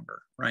get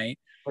stronger, right?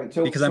 Right.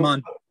 So, because I'm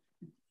on.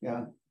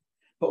 Yeah.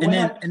 But why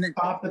not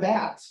stop the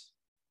bats?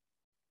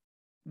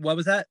 What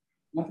was that?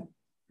 Why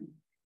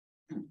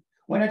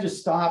not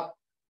just stop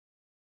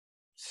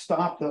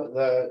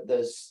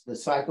the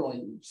cycle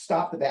and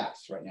stop the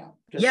bats right now?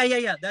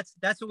 Yeah.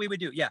 That's what we would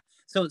do. Yeah.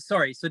 So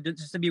sorry. So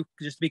just to be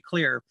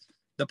clear,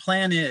 the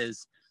plan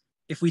is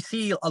if we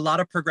see a lot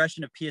of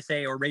progression of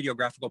PSA or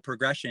radiographical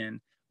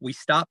progression, we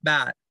stop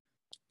BAT,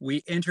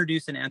 we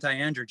introduce an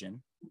anti-androgen.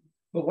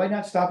 But why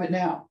not stop it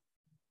now?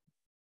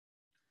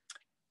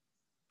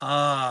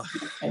 And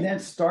then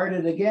start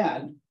it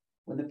again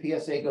when the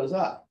PSA goes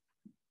up.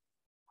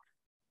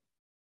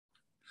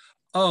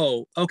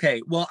 Oh,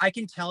 okay. Well, I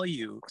can tell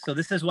you. So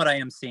this is what I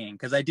am seeing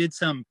because I did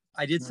some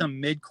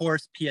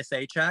mid-course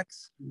PSA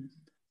checks.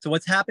 So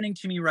what's happening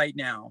to me right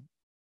now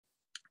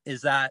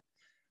is that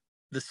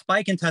the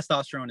spike in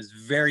testosterone is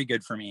very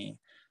good for me.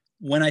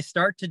 When I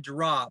start to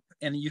drop,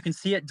 and you can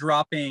see it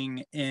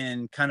dropping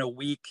in kind of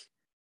week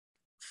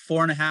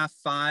 4.5,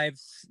 5,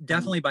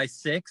 definitely by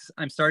 6,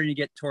 I'm starting to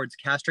get towards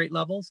castrate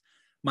levels.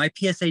 My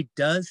PSA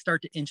does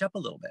start to inch up a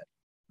little bit.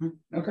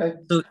 Okay.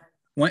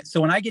 So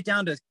when I get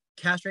down to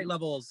castrate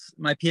levels,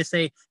 my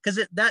PSA,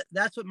 because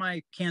that's what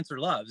my cancer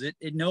loves.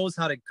 It knows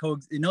how to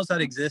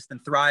exist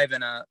and thrive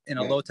in a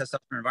low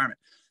testosterone environment.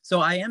 So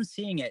I am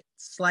seeing it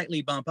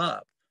slightly bump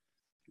up.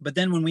 But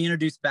then when we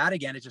introduce BAT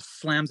again, it just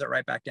slams it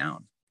right back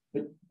down.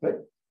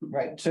 But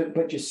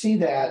you see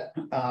that,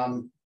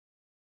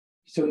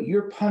 so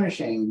you're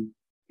punishing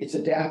its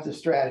adaptive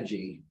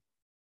strategy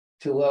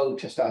to low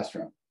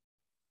testosterone.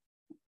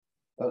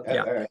 Okay,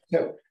 yeah. All right.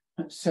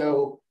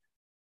 So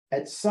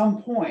at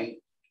some point,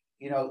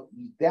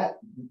 that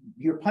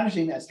you're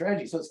punishing that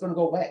strategy, so it's going to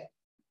go away.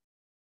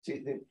 So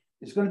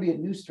there's going to be a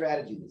new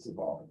strategy that's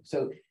evolving.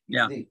 So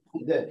yeah.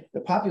 The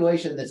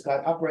population that's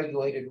got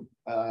upregulated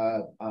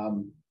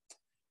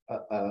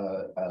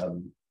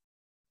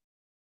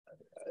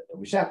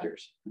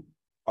receptors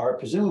are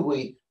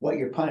presumably what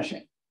you're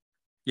punishing.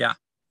 Yeah.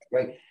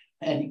 Right.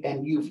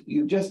 And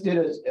you just did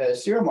a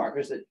serum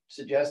markers that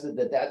suggested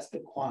that that's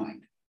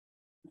declined,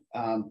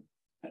 and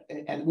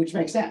which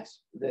makes sense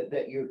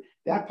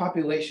that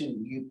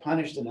population you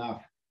punished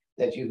enough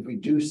that you've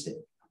reduced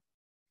it.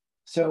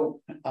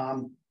 So,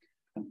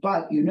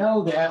 but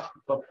that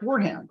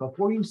beforehand,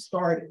 before you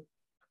started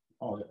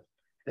all this,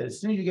 that as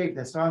soon as you gave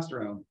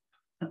testosterone,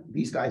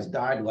 these guys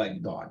died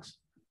like dogs,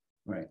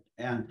 right?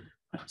 And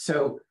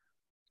so,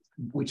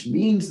 which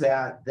means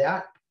that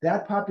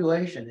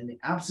population, in the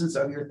absence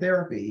of your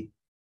therapy,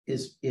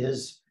 is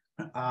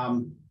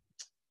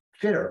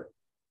fitter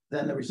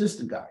than the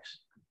resistant guys.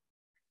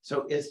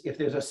 So if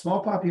there's a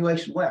small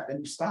population left and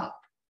you stop,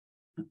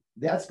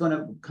 that's going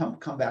to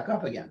come back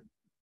up again.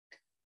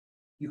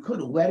 You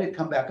could let it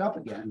come back up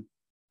again.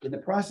 In the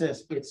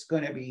process, it's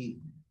going to be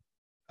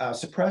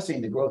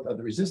suppressing the growth of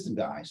the resistant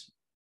guys.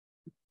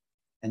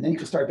 And then you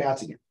can start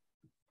bats again.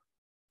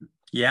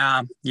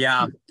 Yeah.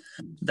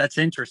 That's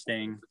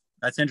interesting.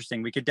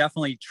 We could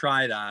definitely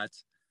try that.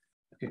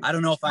 Okay. I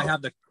don't know if I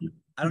have the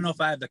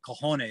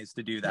cojones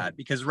to do that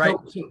because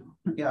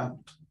yeah.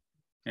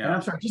 And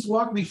I'm sorry, just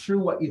walk me through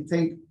what you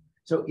think.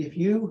 So if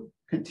you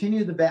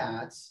continue the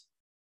bats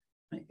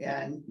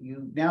and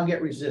you now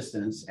get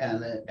resistance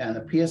and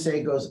the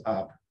PSA goes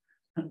up,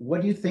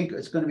 what do you think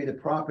is going to be the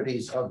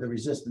properties of the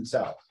resistant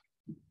cells?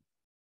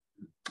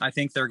 I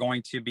think they're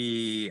going to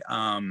be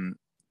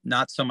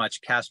not so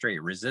much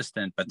castrate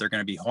resistant, but they're going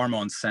to be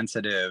hormone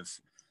sensitive.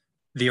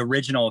 The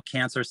original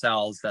cancer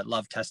cells that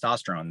love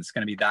testosterone, it's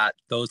going to be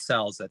those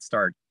cells that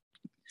start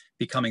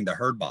becoming the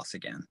herd boss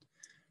again,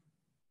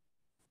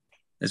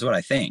 is what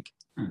I think.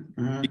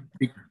 Mm-hmm.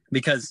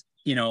 Because,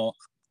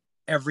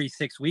 every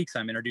 6 weeks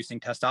I'm introducing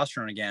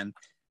testosterone again.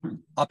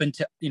 Up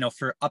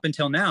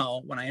until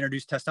now, when I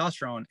introduce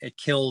testosterone, it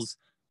kills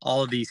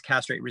all of these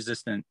castrate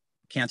resistant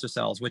cancer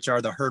cells, which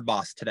are the herd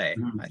boss today,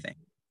 I think.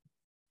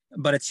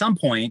 But at some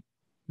point,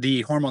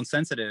 the hormone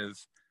sensitive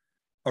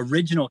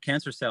original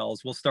cancer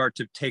cells will start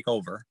to take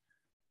over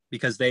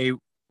because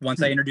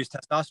once I introduce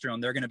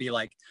testosterone, they're going to be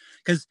like,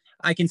 because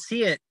I can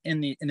see it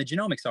in the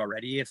genomics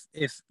already.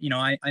 If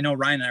I know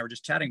Ryan and I were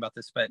just chatting about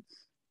this, but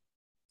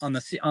on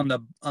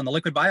the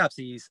liquid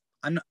biopsies,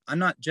 I'm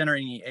not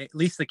generating, at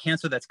least the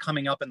cancer that's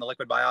coming up in the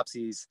liquid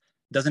biopsies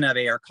doesn't have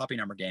AR copy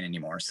number gain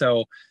anymore.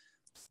 So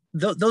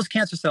those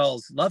cancer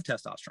cells love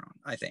testosterone,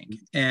 I think,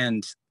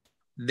 and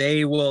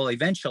they will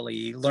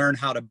eventually learn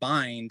how to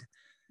bind,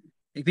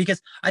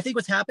 because I think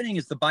what's happening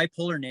is the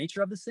bipolar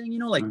nature of this thing,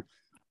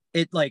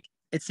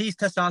 it sees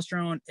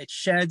testosterone, it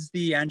sheds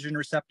the androgen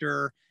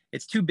receptor.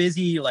 It's too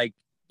busy,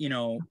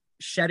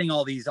 shedding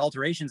all these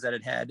alterations that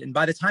it had. And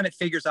by the time it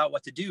figures out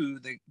what to do,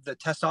 the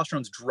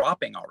testosterone's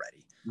dropping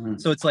already.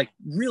 So it's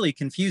really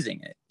confusing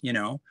it,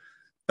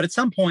 but at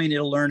some point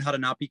it'll learn how to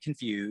not be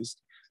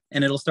confused.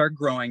 and it'll start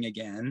growing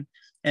again.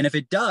 And if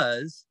it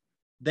does,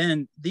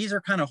 then these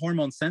are kind of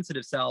hormone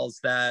sensitive cells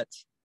that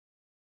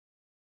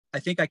I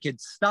think I could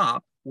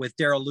stop with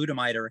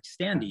darolutamide or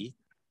Xtandi,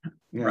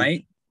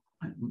 right?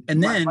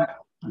 And then,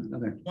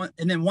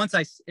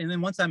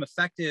 once I'm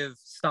effective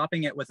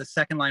stopping it with a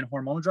second line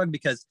hormonal drug,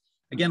 because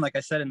again, like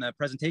I said in the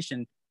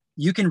presentation,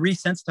 you can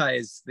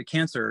resensitize the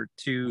cancer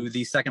to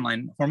these second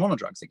line hormonal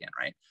drugs again,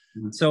 right?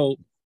 So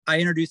I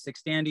introduced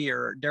Xtandi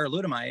or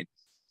darolutamide,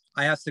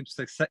 I have some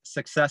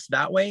success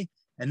that way,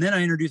 and then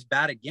I introduce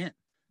BAT again.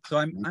 So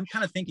I'm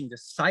kind of thinking to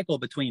cycle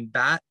between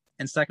BAT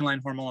and second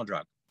line hormonal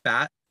drug,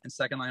 BAT and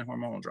second line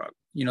hormonal drug.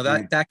 You know,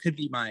 that could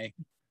be my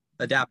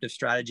adaptive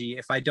strategy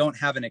if I don't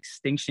have an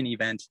extinction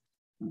event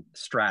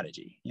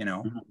strategy, you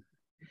know.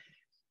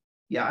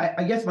 Yeah,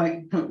 I guess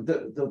my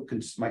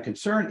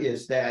concern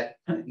is that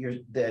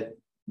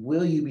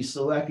will you be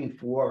selecting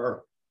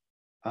for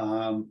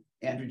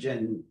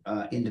androgen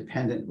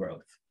independent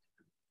growth?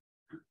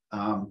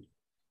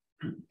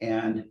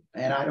 And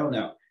I don't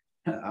know.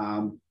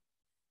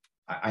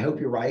 I hope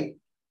you're right.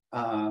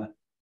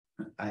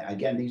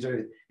 Again, these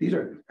are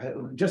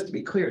just to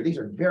be clear, these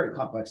are very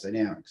complex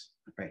dynamics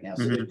right now.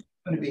 So there's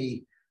going to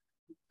be,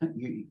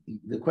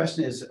 the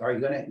question is, are you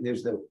going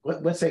to,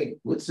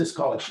 let's just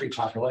call it free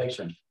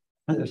population.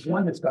 There's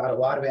one that's got a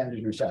lot of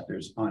androgen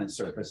receptors on its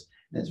surface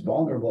and it's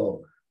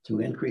vulnerable to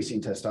increasing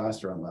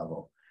testosterone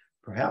level.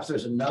 Perhaps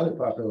there's another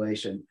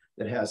population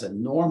that has a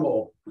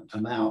normal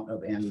amount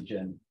of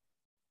androgen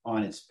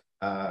on its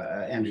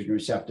androgen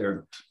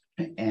receptor.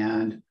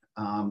 And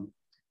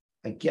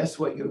I guess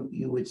what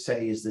you would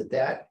say is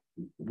that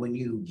when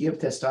you give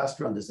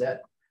testosterone, does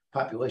that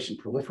population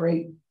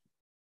proliferate?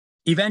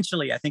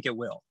 Eventually, I think it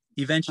will.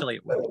 Eventually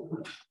it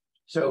will.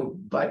 So,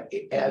 but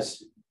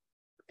as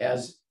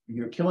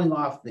you're killing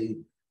off the,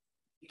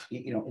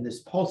 in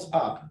this pulse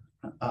up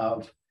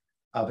of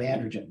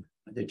androgen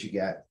that you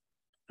get,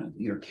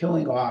 you're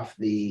killing off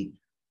the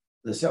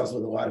cells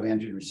with a lot of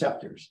androgen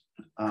receptors.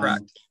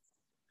 Correct.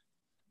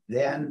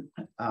 Then,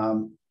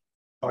 do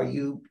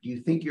you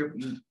think you're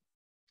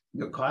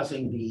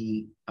causing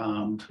the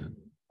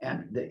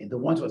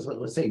ones with,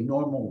 let's say,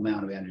 normal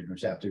amount of androgen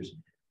receptors,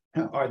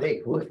 are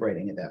they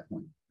proliferating at that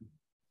point?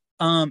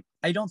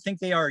 I don't think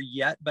they are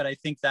yet, but I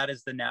think that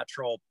is the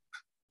natural,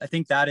 I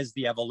think that is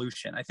the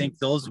evolution. I think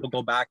those will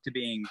go back to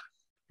being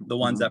the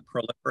ones that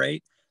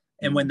proliferate.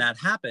 And when that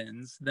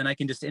happens, then I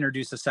can just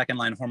introduce a second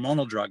line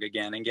hormonal drug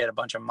again and get a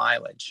bunch of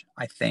mileage,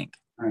 I think.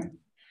 All right.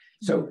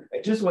 So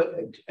just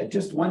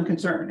one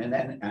concern, and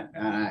then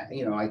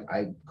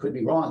I could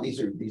be wrong.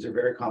 These are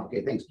very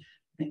complicated things.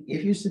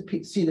 If you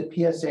see the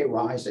PSA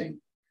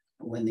rising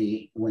when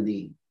the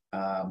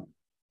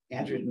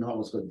androgen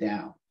levels go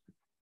down,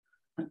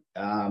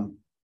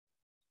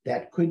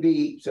 that could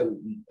be. So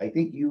I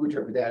think you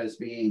interpret that as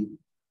being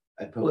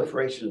a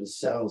proliferation of the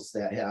cells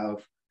that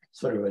have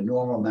sort of a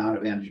normal amount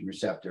of androgen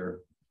receptor.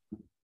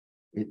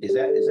 Is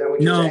that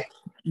what you're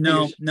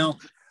saying? No.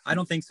 I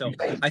don't think so.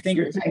 I think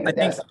you're saying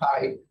that's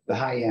the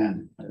high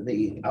end,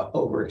 the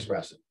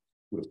overexpressive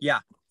group. Yeah.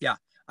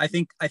 I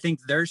think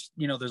there's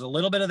a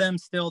little bit of them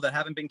still that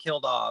haven't been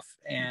killed off,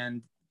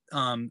 and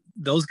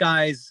those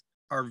guys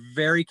are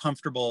very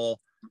comfortable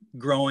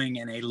growing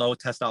in a low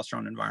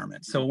testosterone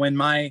environment. So when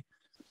my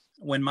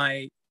in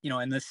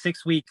the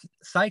 6-week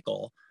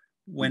cycle,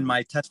 when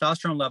my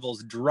testosterone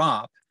levels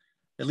drop,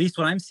 at least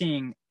what I'm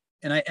seeing,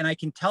 and I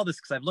can tell this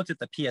because I've looked at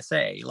the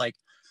PSA, like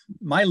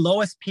my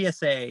lowest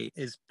PSA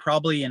is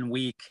probably in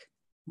week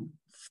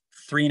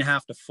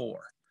 3.5 to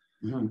 4.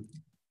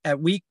 At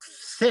week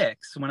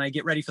 6, when I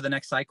get ready for the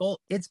next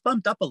cycle, it's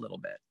bumped up a little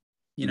bit,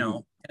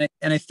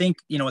 and I think,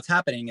 what's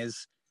happening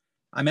is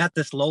I'm at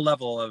this low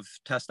level of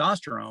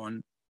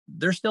testosterone.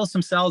 There's still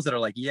some cells that are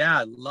like, yeah,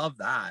 I love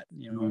that.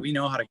 We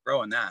know how to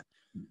grow in that.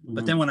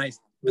 But then when I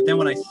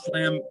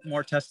slam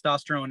more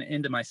testosterone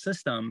into my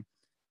system,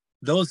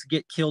 those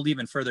get killed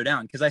even further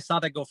down, because I saw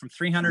that go from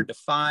 300 to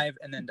 5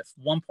 and then to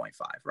 1.5,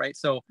 right?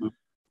 So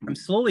I'm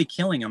slowly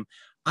killing them.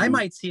 I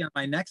might see on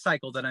my next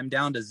cycle that I'm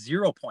down to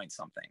 0 point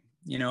something,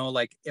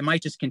 like it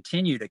might just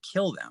continue to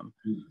kill them.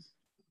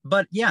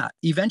 But yeah,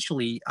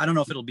 eventually, I don't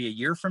know if it'll be a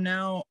year from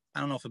now. I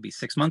don't know if it'll be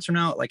 6 months from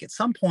now. Like at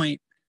some point,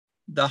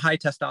 the high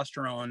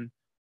testosterone,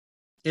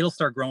 it'll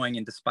start growing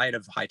in despite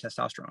of high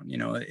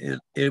testosterone.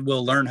 It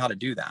will learn how to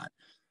do that.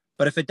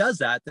 But if it does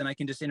that, then I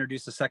can just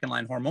introduce a second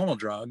line hormonal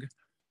drug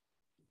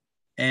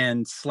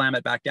and slam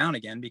it back down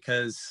again,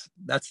 because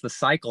that's the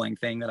cycling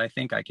thing that I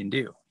think I can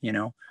do,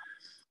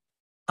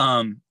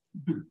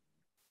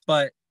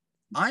 but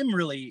I'm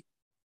really,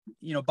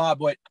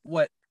 Bob,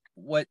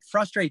 what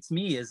frustrates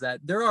me is that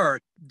there are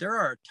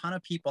a ton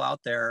of people out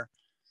there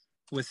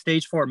with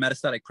stage 4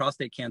 metastatic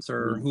prostate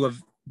cancer who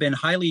have been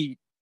highly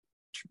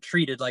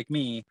treated like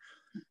me,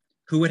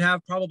 who would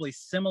have probably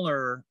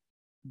similar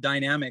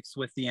dynamics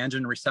with the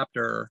androgen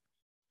receptor,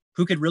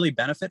 who could really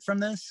benefit from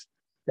this.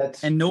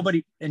 And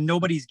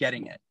nobody's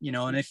getting it,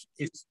 and if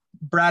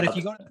Brad, if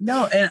you go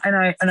and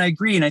I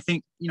agree, and I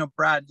think,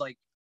 Brad, like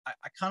I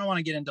kind of want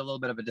to get into a little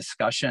bit of a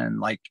discussion,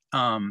 like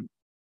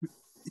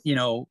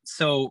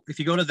so if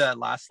you go to the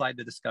last slide,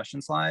 the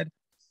discussion slide,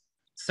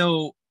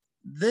 so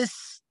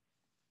this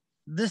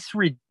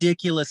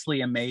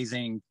ridiculously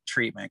amazing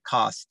treatment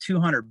costs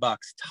 $200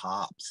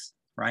 tops,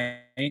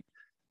 right?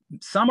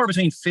 Somewhere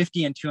between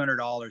 $50 and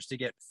 $200 to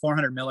get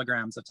 400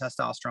 milligrams of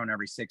testosterone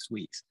every 6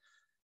 weeks.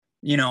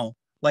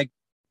 Like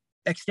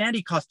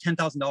Xtandi costs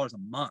 $10,000 a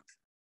month,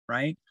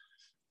 right?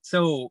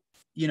 So,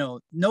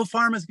 no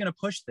pharma is going to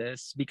push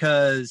this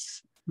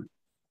because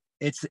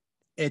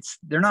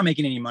they're not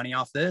making any money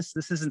off this.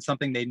 This isn't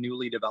something they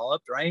newly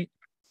developed, right?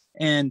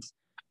 And,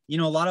 a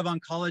lot of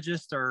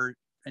oncologists are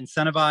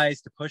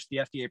incentivized to push the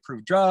FDA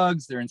approved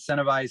drugs. They're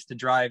incentivized to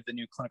drive the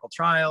new clinical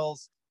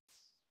trials.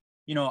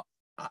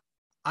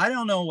 I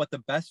don't know what the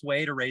best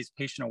way to raise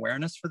patient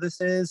awareness for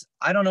this is.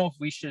 I don't know if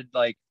we should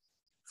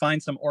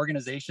find some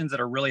organizations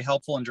that are really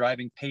helpful in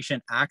driving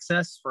patient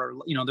access for,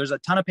 there's a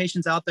ton of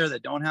patients out there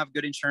that don't have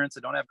good insurance,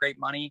 that don't have great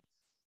money,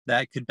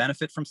 that could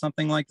benefit from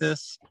something like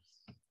this.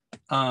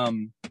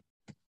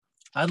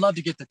 I'd love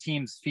to get the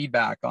team's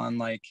feedback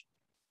on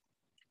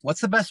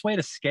what's the best way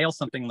to scale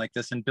something like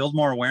this and build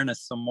more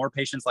awareness so more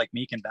patients like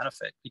me can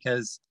benefit,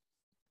 because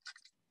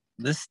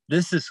this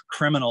is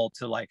criminal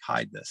to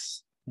hide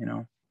this,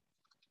 No.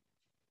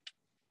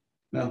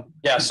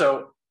 Yeah,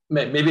 so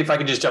maybe if I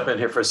could just jump in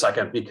here for a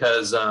second,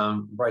 because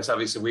Bryce,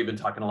 obviously we've been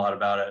talking a lot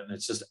about it, and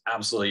it's just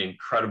absolutely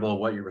incredible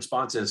what your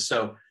response is.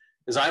 So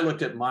as I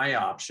looked at my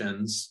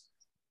options,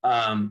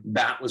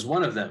 that was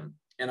one of them.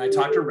 And I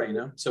talked to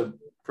Raina. So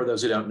for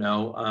those who don't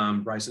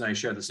know, Bryce and I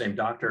share the same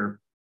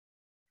doctor.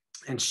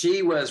 And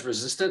she was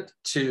resistant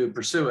to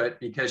pursue it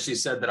because she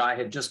said that I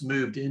had just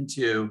moved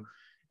into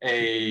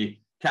a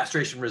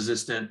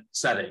castration-resistant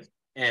setting,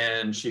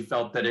 and she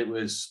felt that it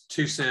was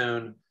too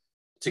soon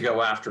to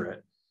go after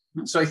it.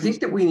 So I think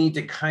that we need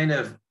to kind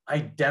of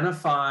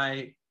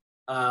identify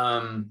who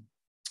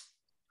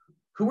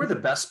are the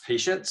best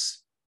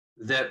patients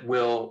that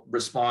will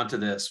respond to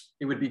this.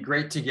 It would be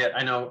great to get,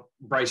 I know,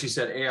 Bryce, you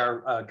said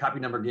AR copy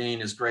number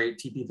gain is great,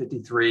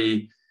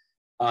 TP53.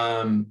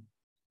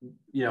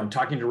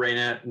 Talking to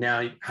Raina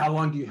now, how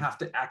long do you have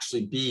to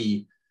actually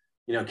be,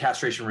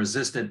 castration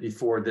resistant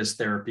before this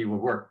therapy will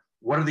work?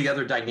 What are the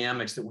other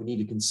dynamics that we need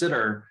to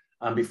consider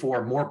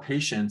before more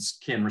patients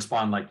can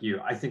respond like you?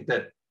 I think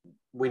that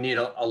we need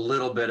a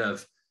little bit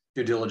of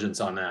due diligence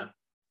on that.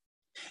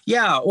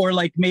 Yeah, or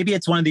maybe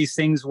it's one of these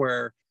things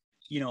where,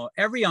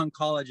 every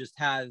oncologist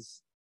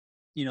has,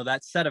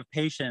 that set of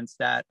patients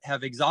that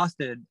have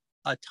exhausted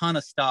a ton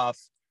of stuff,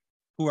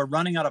 who are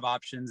running out of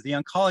options. The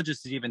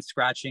oncologist is even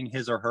scratching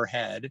his or her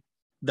head,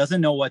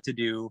 doesn't know what to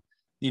do.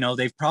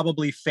 They've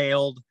probably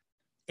failed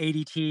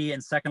ADT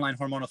and second-line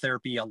hormonal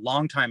therapy a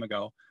long time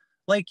ago.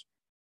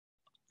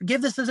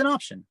 Give this as an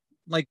option.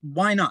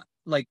 Why not?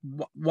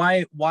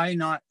 Why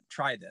not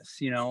try this?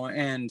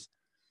 And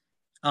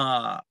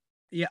I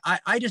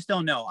just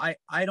don't know.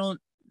 I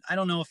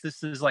don't know if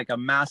this is a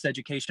mass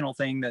educational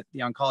thing that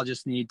the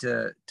oncologists need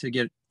to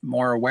get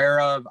more aware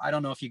of. I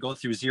don't know if you go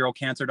through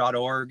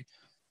zerocancer.org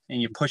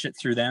and you push it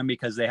through them,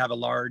 because they have a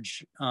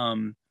large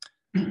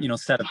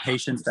set of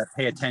patients that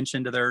pay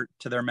attention to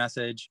their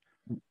message.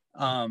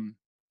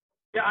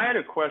 Yeah, I had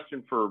a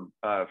question for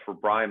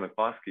Brian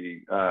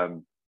McCloskey.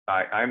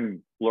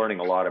 I'm learning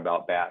a lot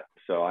about BAT,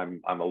 so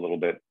I'm a little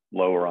bit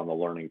lower on the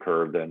learning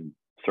curve than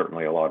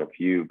certainly a lot of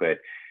you, but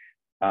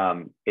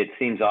it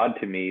seems odd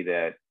to me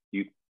that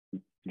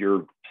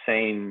your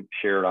same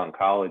shared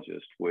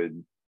oncologist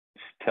would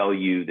tell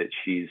you that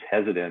she's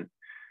hesitant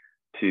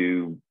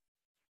to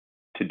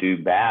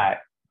do BAT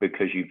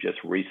because you've just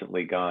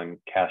recently gone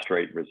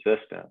castrate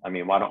resistant. I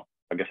mean, I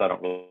guess I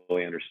don't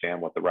really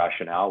understand what the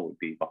rationale would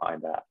be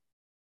behind that.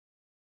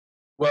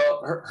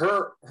 Well,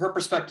 her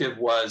perspective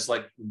was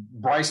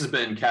Bryce has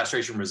been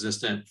castration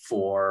resistant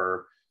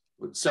for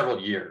several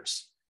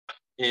years.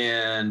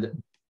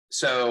 And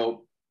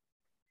so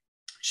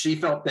she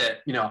felt that,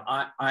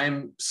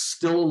 I'm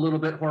still a little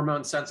bit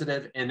hormone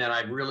sensitive, and that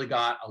I've really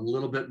got a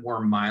little bit more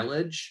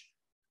mileage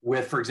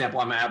with, for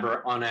example, I'm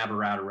on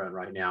abiraterone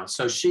right now.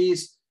 So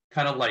she's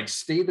kind of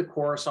stayed the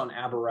course on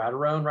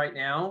abiraterone right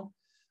now,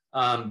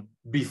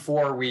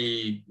 before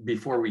we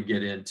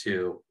get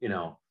into,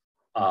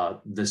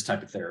 this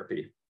type of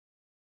therapy.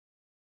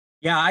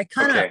 Yeah, I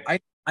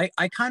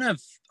kind of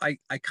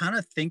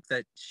think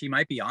that she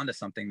might be onto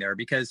something there,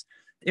 because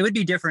it would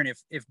be different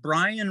if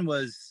Brian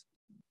was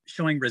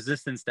showing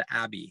resistance to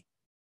Abby,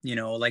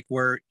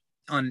 where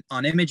on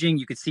imaging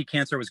you could see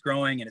cancer was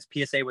growing and his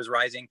PSA was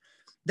rising.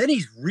 Then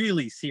he's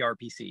really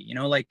CRPC,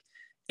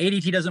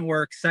 ADT doesn't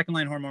work, second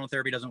line hormonal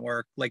therapy doesn't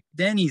work.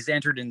 Then he's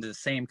entered into the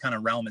same kind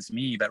of realm as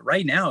me, but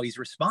right now he's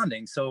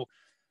responding. So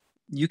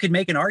you could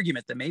make an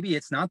argument that maybe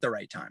it's not the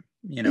right time,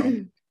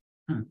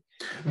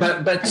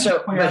 But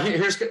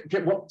here's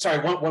sorry,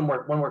 one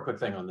more quick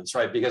thing on this,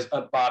 right? Because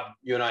Bob,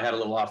 you and I had a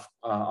little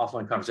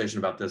offline conversation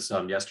about this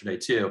yesterday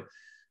too.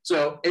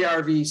 So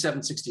ARV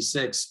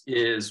 766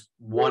 is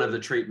one of the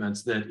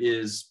treatments that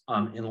is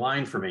in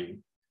line for me.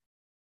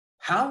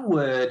 How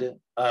would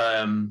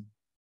an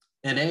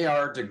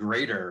AR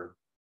degrader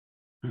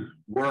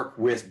work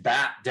with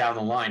BAT down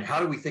the line? How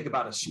do we think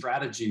about a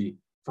strategy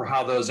for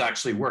how those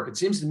actually work? It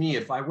seems to me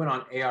if I went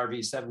on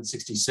ARV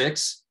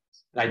 766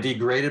 and I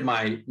degraded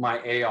my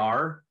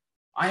AR,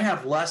 I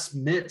have less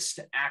MITs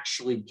to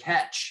actually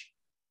catch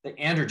the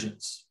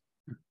androgens.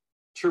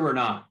 True or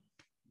not?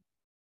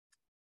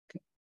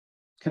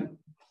 Can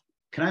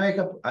I make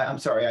up? I'm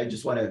sorry, I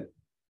just want to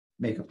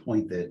make a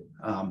point that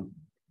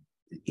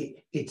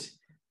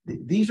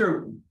these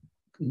are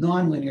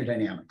nonlinear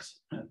dynamics.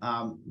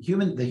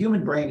 The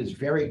human brain is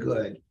very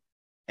good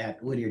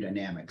at linear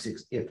dynamics.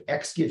 If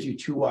X gives you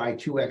 2Y,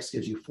 2X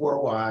gives you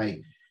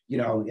 4Y,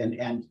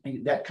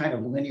 and that kind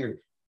of linear,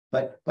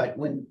 but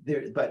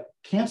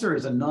cancer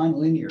is a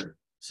nonlinear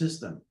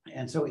system.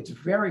 And so it's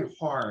very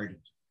hard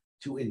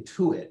to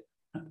intuit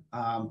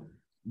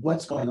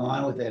what's going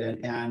on with it.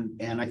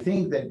 And I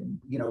think that,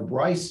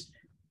 Bryce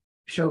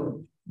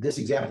showed this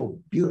example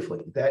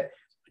beautifully, that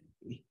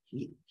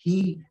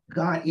he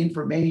got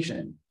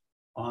information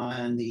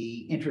on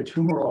the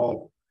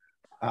intratumoral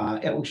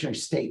evolutionary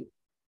state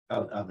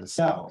of the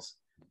cells,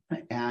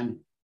 and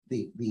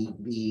the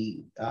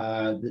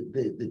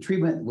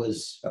treatment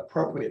was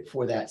appropriate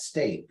for that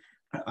state.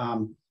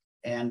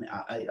 And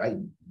I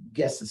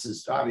guess this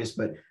is obvious,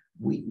 but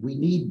we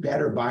need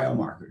better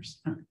biomarkers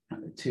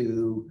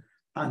to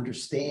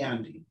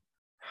understand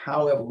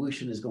how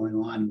evolution is going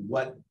on,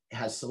 what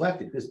has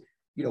selected, because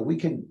we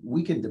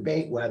can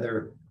debate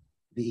whether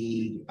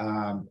the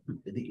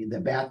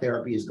BAT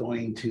therapy is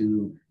going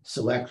to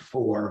select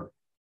for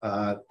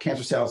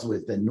cancer cells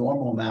with the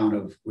normal amount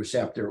of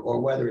receptor,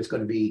 or whether it's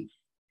going to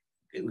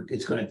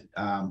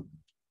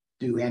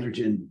do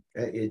androgen.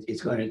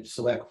 It's going to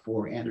select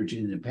for androgen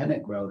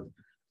independent growth,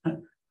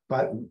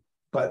 but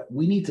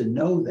we need to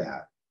know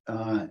that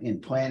in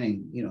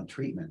planning,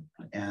 treatment.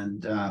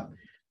 And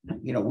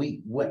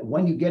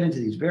when you get into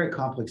these very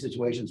complex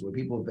situations where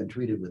people have been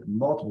treated with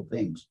multiple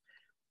things,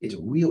 it's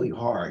really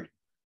hard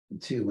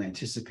to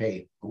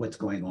anticipate what's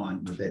going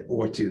on with it,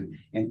 or to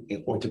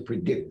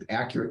predict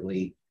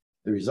accurately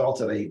the results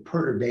of a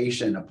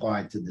perturbation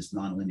applied to this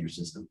nonlinear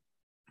system.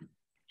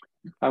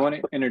 I want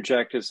to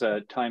interject as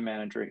a time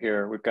manager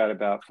here. We've got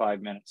about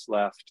 5 minutes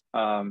left.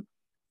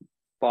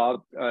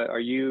 Bob, are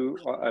you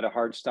at a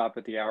hard stop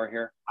at the hour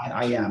here?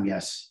 I am,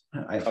 yes.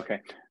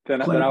 Okay,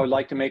 then I would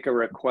like to make a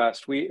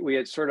request. We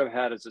had sort of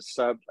had as a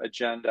sub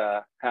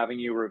agenda having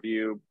you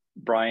review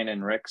Brian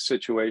and Rick's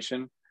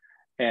situation,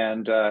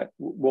 and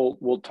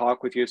we'll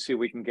talk with you, see if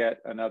we can get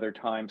another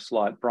time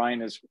slot.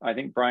 I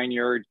think Brian,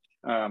 you're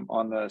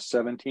on the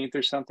 17th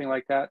or something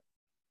like that.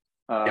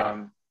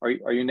 Yeah.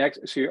 Are you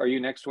next? So are you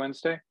next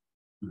Wednesday?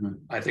 Mm-hmm.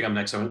 I think I'm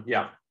next one.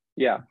 Yeah.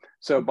 Yeah.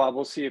 So Bob,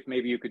 we'll see if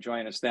maybe you could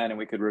join us then, and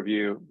we could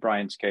review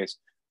Brian's case.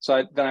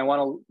 So then I want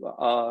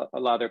to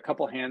allow, there are a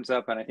couple hands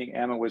up, and I think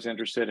Emma was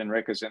interested and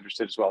Rick is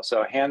interested as well.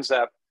 So hands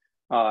up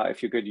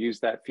if you could use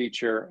that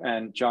feature,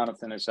 and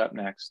Jonathan is up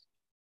next.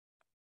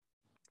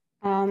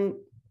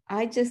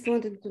 I just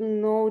wanted to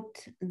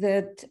note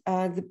that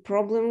the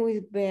problem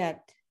with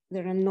BAT,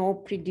 there are no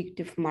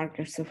predictive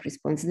markers of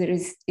response.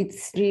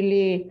 It's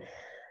really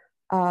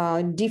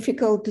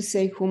difficult to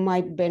say who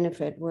might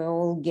benefit. We're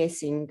all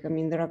guessing. I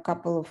mean, there are a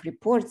couple of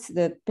reports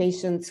that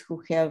patients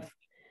who have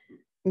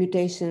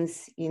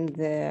mutations in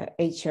the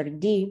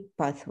HRD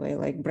pathway,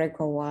 like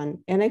BRCA1,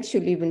 and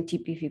actually even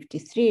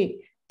TP53,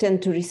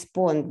 tend to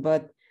respond.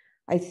 But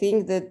I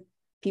think that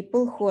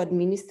people who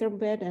administer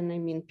BAT, and I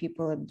mean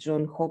people at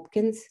Johns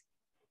Hopkins,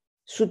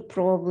 should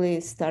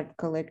probably start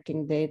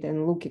collecting data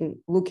and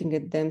looking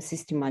at them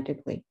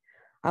systematically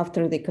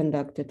after they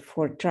conducted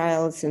 4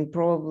 trials, and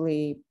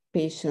probably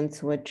patients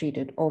who are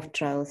treated off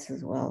trials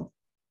as well.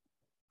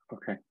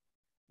 Okay.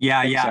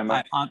 Yeah, Thanks, yeah.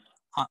 Emma.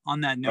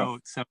 On that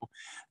note, so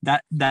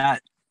that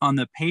on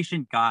the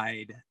patient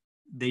guide,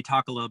 they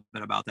talk a little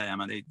bit about that,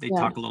 Emma. They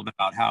talk a little bit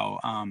about how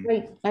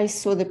I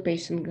saw the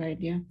patient guide,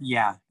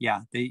 yeah.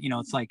 Yeah. They,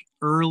 it's like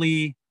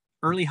early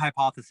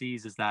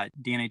hypotheses is that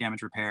DNA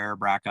damage repair,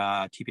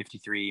 BRCA,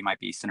 TP53 might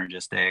be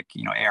synergistic.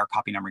 AR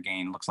copy number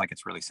gain looks like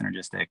it's really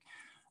synergistic.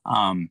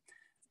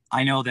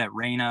 I know that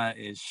Raina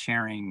is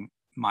sharing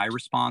my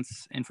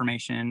response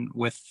information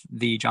with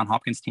the Johns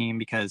Hopkins team,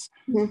 because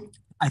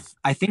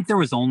I think there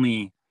was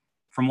only,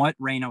 from what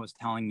Raina was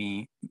telling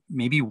me,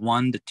 maybe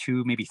 1 to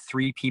 2, maybe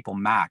 3 people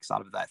max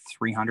out of that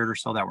 300 or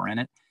so that were in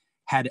it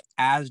had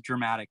as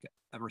dramatic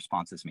a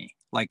response as me.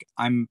 Like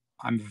I'm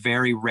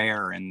very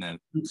rare in the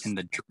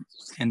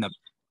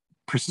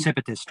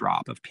precipitous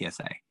drop of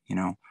PSA,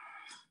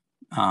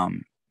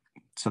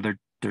 so they're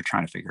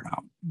trying to figure it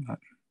out. But.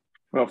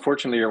 Well,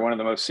 fortunately, you're one of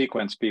the most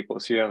sequenced people,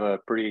 so you have a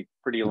pretty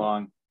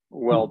long,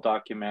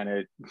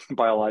 well-documented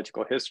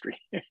biological history.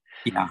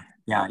 Yeah.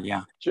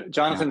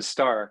 Jonathan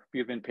Starr,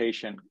 you've been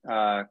patient.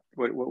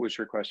 What was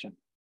your question?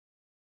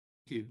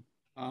 Thank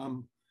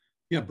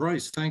you.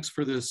 Bryce, thanks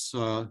for this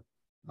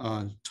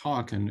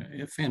talk,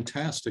 and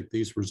fantastic,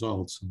 these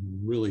results. I'm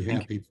really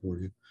happy for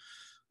you.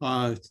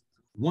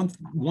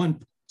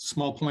 One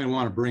small point I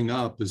want to bring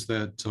up is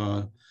that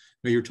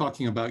you're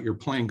talking about your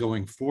plan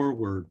going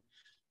forward.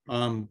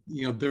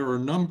 There are a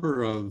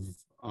number of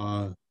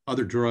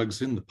other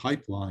drugs in the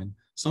pipeline,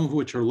 some of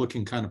which are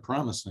looking kind of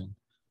promising.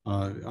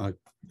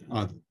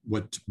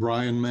 What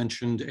Brian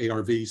mentioned,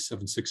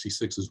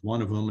 ARV-766 is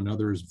one of them,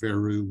 another is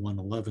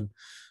Veru-111.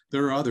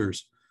 There are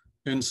others.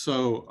 And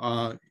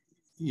so,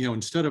 you know,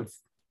 instead of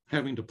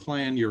having to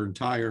plan your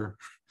entire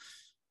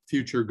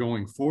future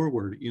going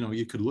forward, you know,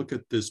 you could look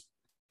at this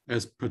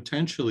as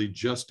potentially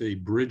just a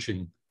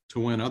bridging to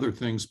when other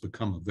things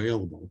become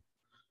available.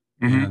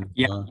 And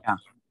yeah.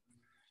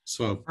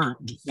 So for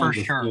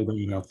sure. Throw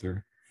that out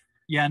there.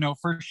 Yeah, no,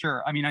 for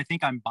sure. I mean, I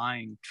think I'm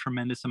buying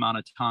tremendous amount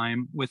of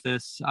time with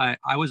this.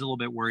 I was a little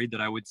bit worried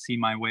that I would see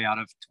my way out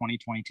of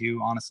 2022,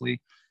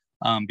 honestly,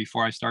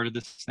 before I started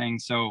this thing.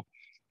 So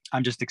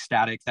I'm just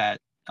ecstatic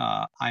that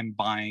I'm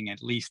buying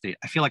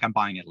I feel like I'm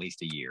buying at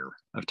least a year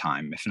of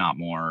time, if not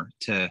more,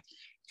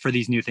 for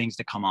these new things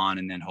to come on,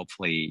 and then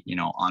hopefully, you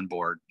know,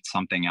 onboard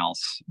something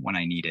else when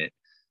I need it.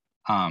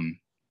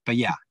 But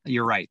yeah,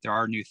 you're right. There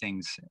are new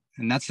things,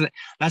 and that's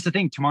the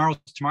thing. Tomorrow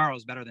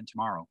is better than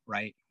tomorrow,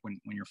 right? When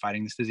you're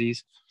fighting this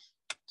disease.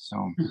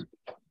 So,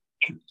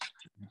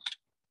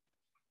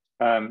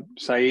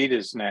 Saeed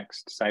is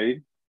next.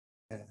 Saeed.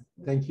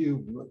 Thank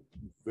you.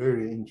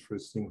 Very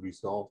interesting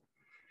result.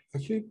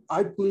 Actually,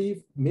 I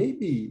believe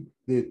maybe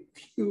the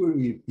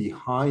theory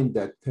behind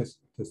that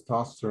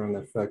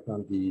testosterone effect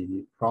on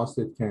the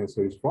prostate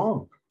cancer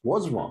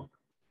was wrong.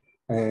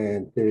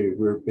 And they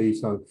were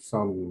based on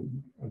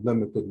some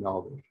limited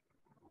knowledge.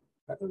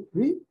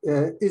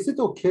 Is it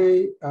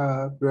okay,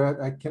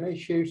 Brad? Can I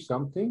share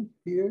something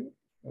here?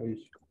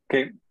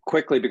 Okay,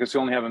 quickly, because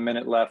we only have a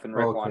minute left, and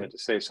Rick wanted to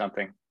say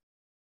something.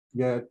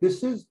 Yeah,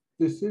 this is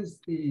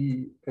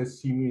a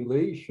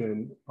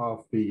simulation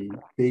of the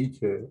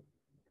data,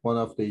 one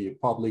of the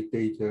public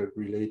data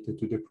related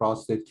to the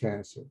prostate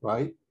cancer,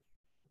 right?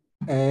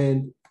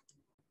 And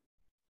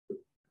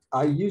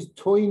I used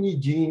 20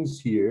 genes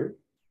here.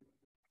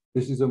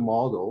 This is a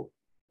model,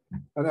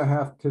 and I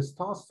have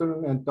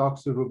testosterone and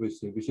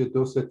doxorubicin, which is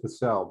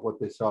docetaxel, what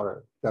they saw.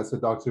 That's a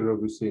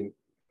doxorubicin,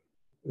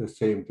 the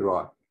same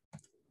drug.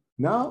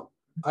 Now,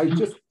 I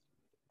just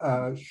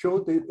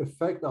showed the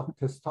effect of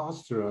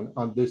testosterone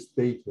on this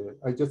data.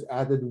 I just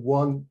added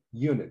 1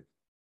 unit,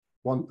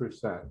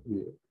 1%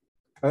 here.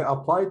 I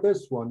applied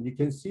this one. You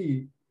can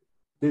see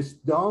this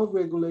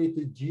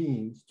down-regulated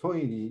genes,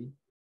 20,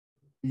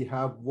 we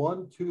have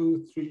 1,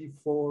 2, 3,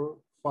 4,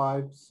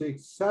 5,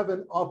 6,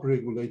 7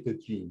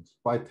 upregulated genes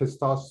by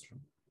testosterone.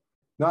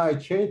 Now I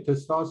changed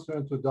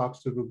testosterone to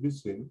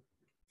doxorubicin,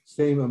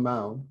 same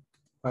amount.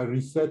 I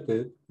reset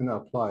it and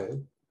apply it.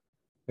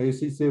 And you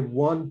see, say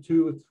 1,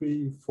 2,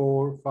 3,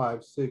 4,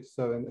 5, 6,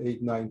 7,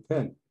 8, 9,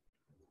 10.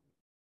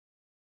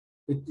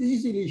 It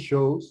easily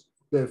shows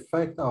the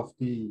effect of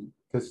the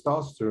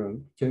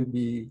testosterone can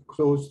be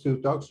close to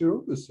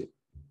doxorubicin.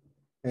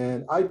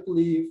 And I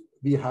believe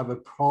we have a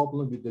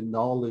problem with the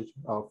knowledge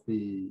of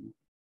the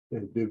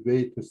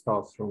way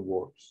testosterone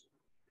works.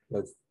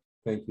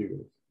 Thank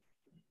you,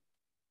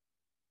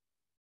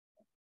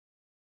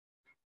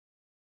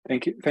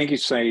 guys. Thank you,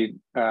 Saeed.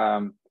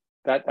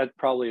 That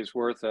probably is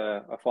worth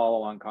a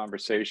follow-on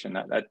conversation.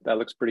 That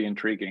looks pretty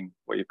intriguing,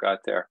 what you've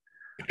got there.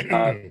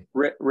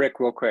 Rick,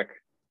 real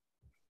quick.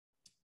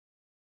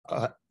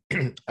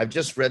 I've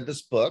just read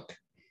this book,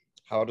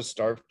 How to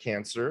Starve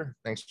Cancer,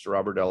 thanks to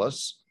Robert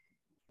Ellis.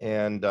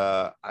 And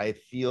I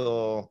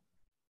feel,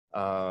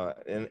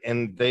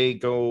 and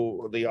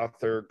the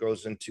author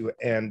goes into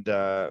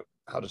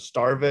how to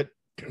starve it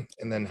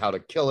and then how to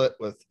kill it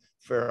with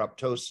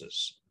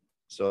ferroptosis.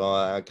 So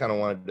I kind of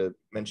wanted to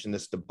mention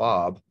this to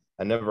Bob.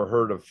 I never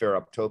heard of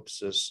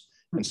ferroptosis,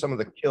 and some of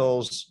the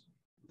kills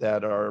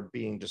that are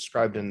being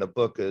described in the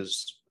book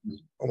is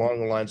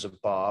along the lines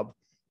of Bob.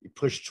 You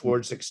push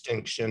towards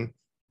extinction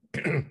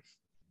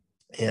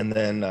and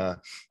then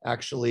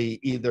actually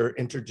either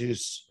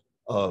introduce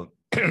a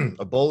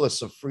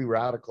bolus of free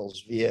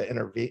radicals via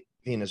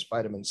intravenous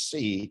vitamin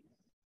C,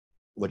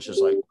 which is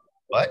like,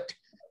 what?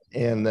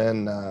 And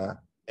then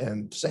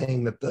and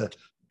saying that the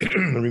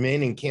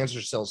remaining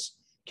cancer cells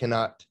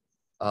cannot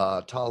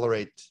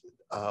tolerate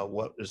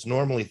what is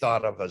normally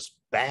thought of as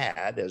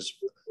bad, as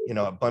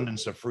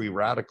abundance of free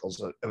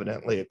radicals.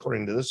 Evidently,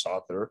 according to this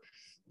author,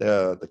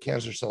 the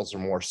cancer cells are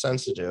more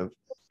sensitive,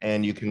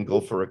 and you can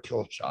go for a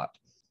kill shot.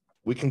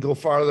 We can go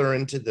farther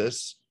into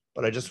this,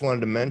 but I just wanted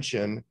to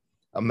mention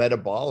a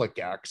metabolic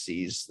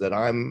axis that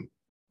I'm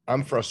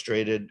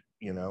frustrated,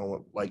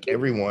 like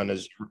everyone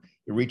is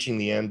reaching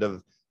the end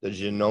of the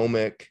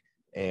genomic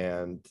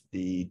and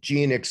the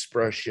gene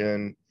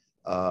expression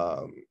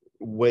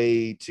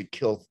way to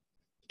kill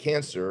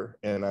cancer.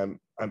 And I'm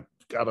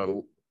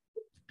gotta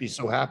be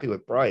so happy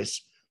with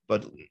Bryce,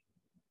 but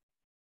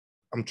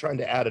I'm trying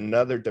to add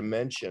another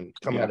dimension,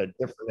 come at a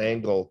different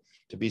angle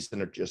to be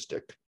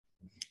synergistic.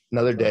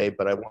 Another day,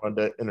 but I wanted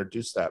to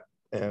introduce that.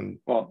 And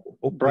well,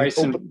 Bryce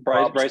and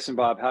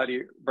Bob, how do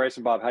you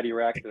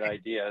react to that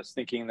idea? Is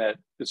thinking that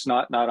it's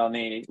not on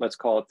the, let's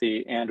call it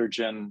the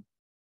androgen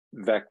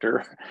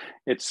vector,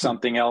 it's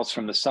something else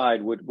from the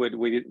side. Would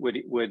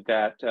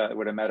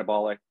a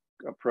metabolic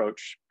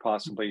approach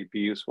possibly be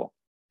useful?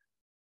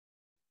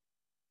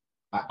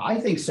 I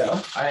think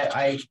so.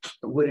 I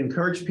would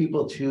encourage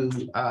people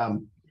to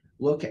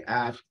look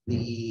at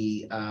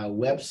the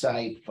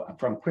website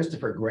from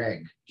Christopher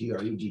Gregg,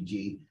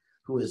 G-R-E-G-G,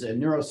 who is a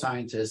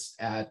neuroscientist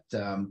at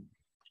the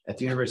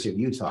University of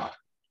Utah.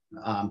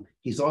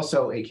 He's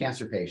also a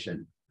cancer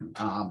patient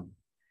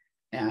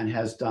and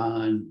has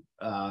done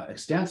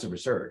extensive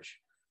research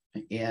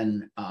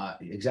in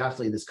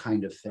exactly this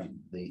kind of thing,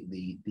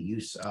 the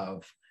use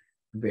of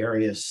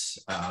various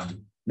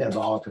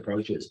metabolic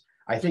approaches.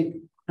 I think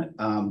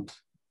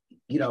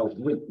you know,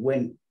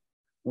 when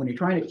you're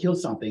trying to kill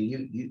something,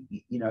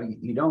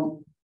 you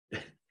don't.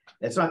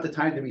 It's not the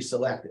time to be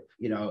selective.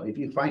 You know, if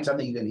you find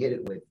something you can hit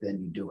it with,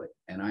 then you do it.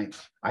 And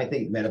I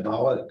think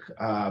metabolic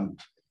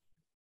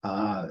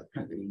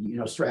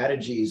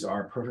strategies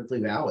are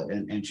perfectly valid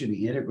and should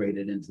be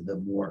integrated into the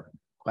more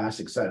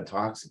classic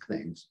cytotoxic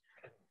things.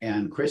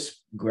 And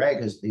Chris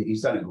Gregg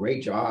he's done a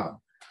great job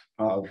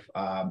of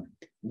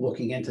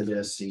looking into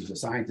this. He's a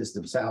scientist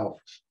himself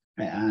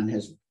and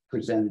has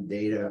presented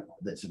data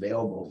that's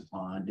available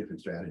on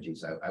different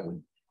strategies. I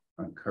would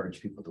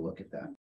encourage people to look at that.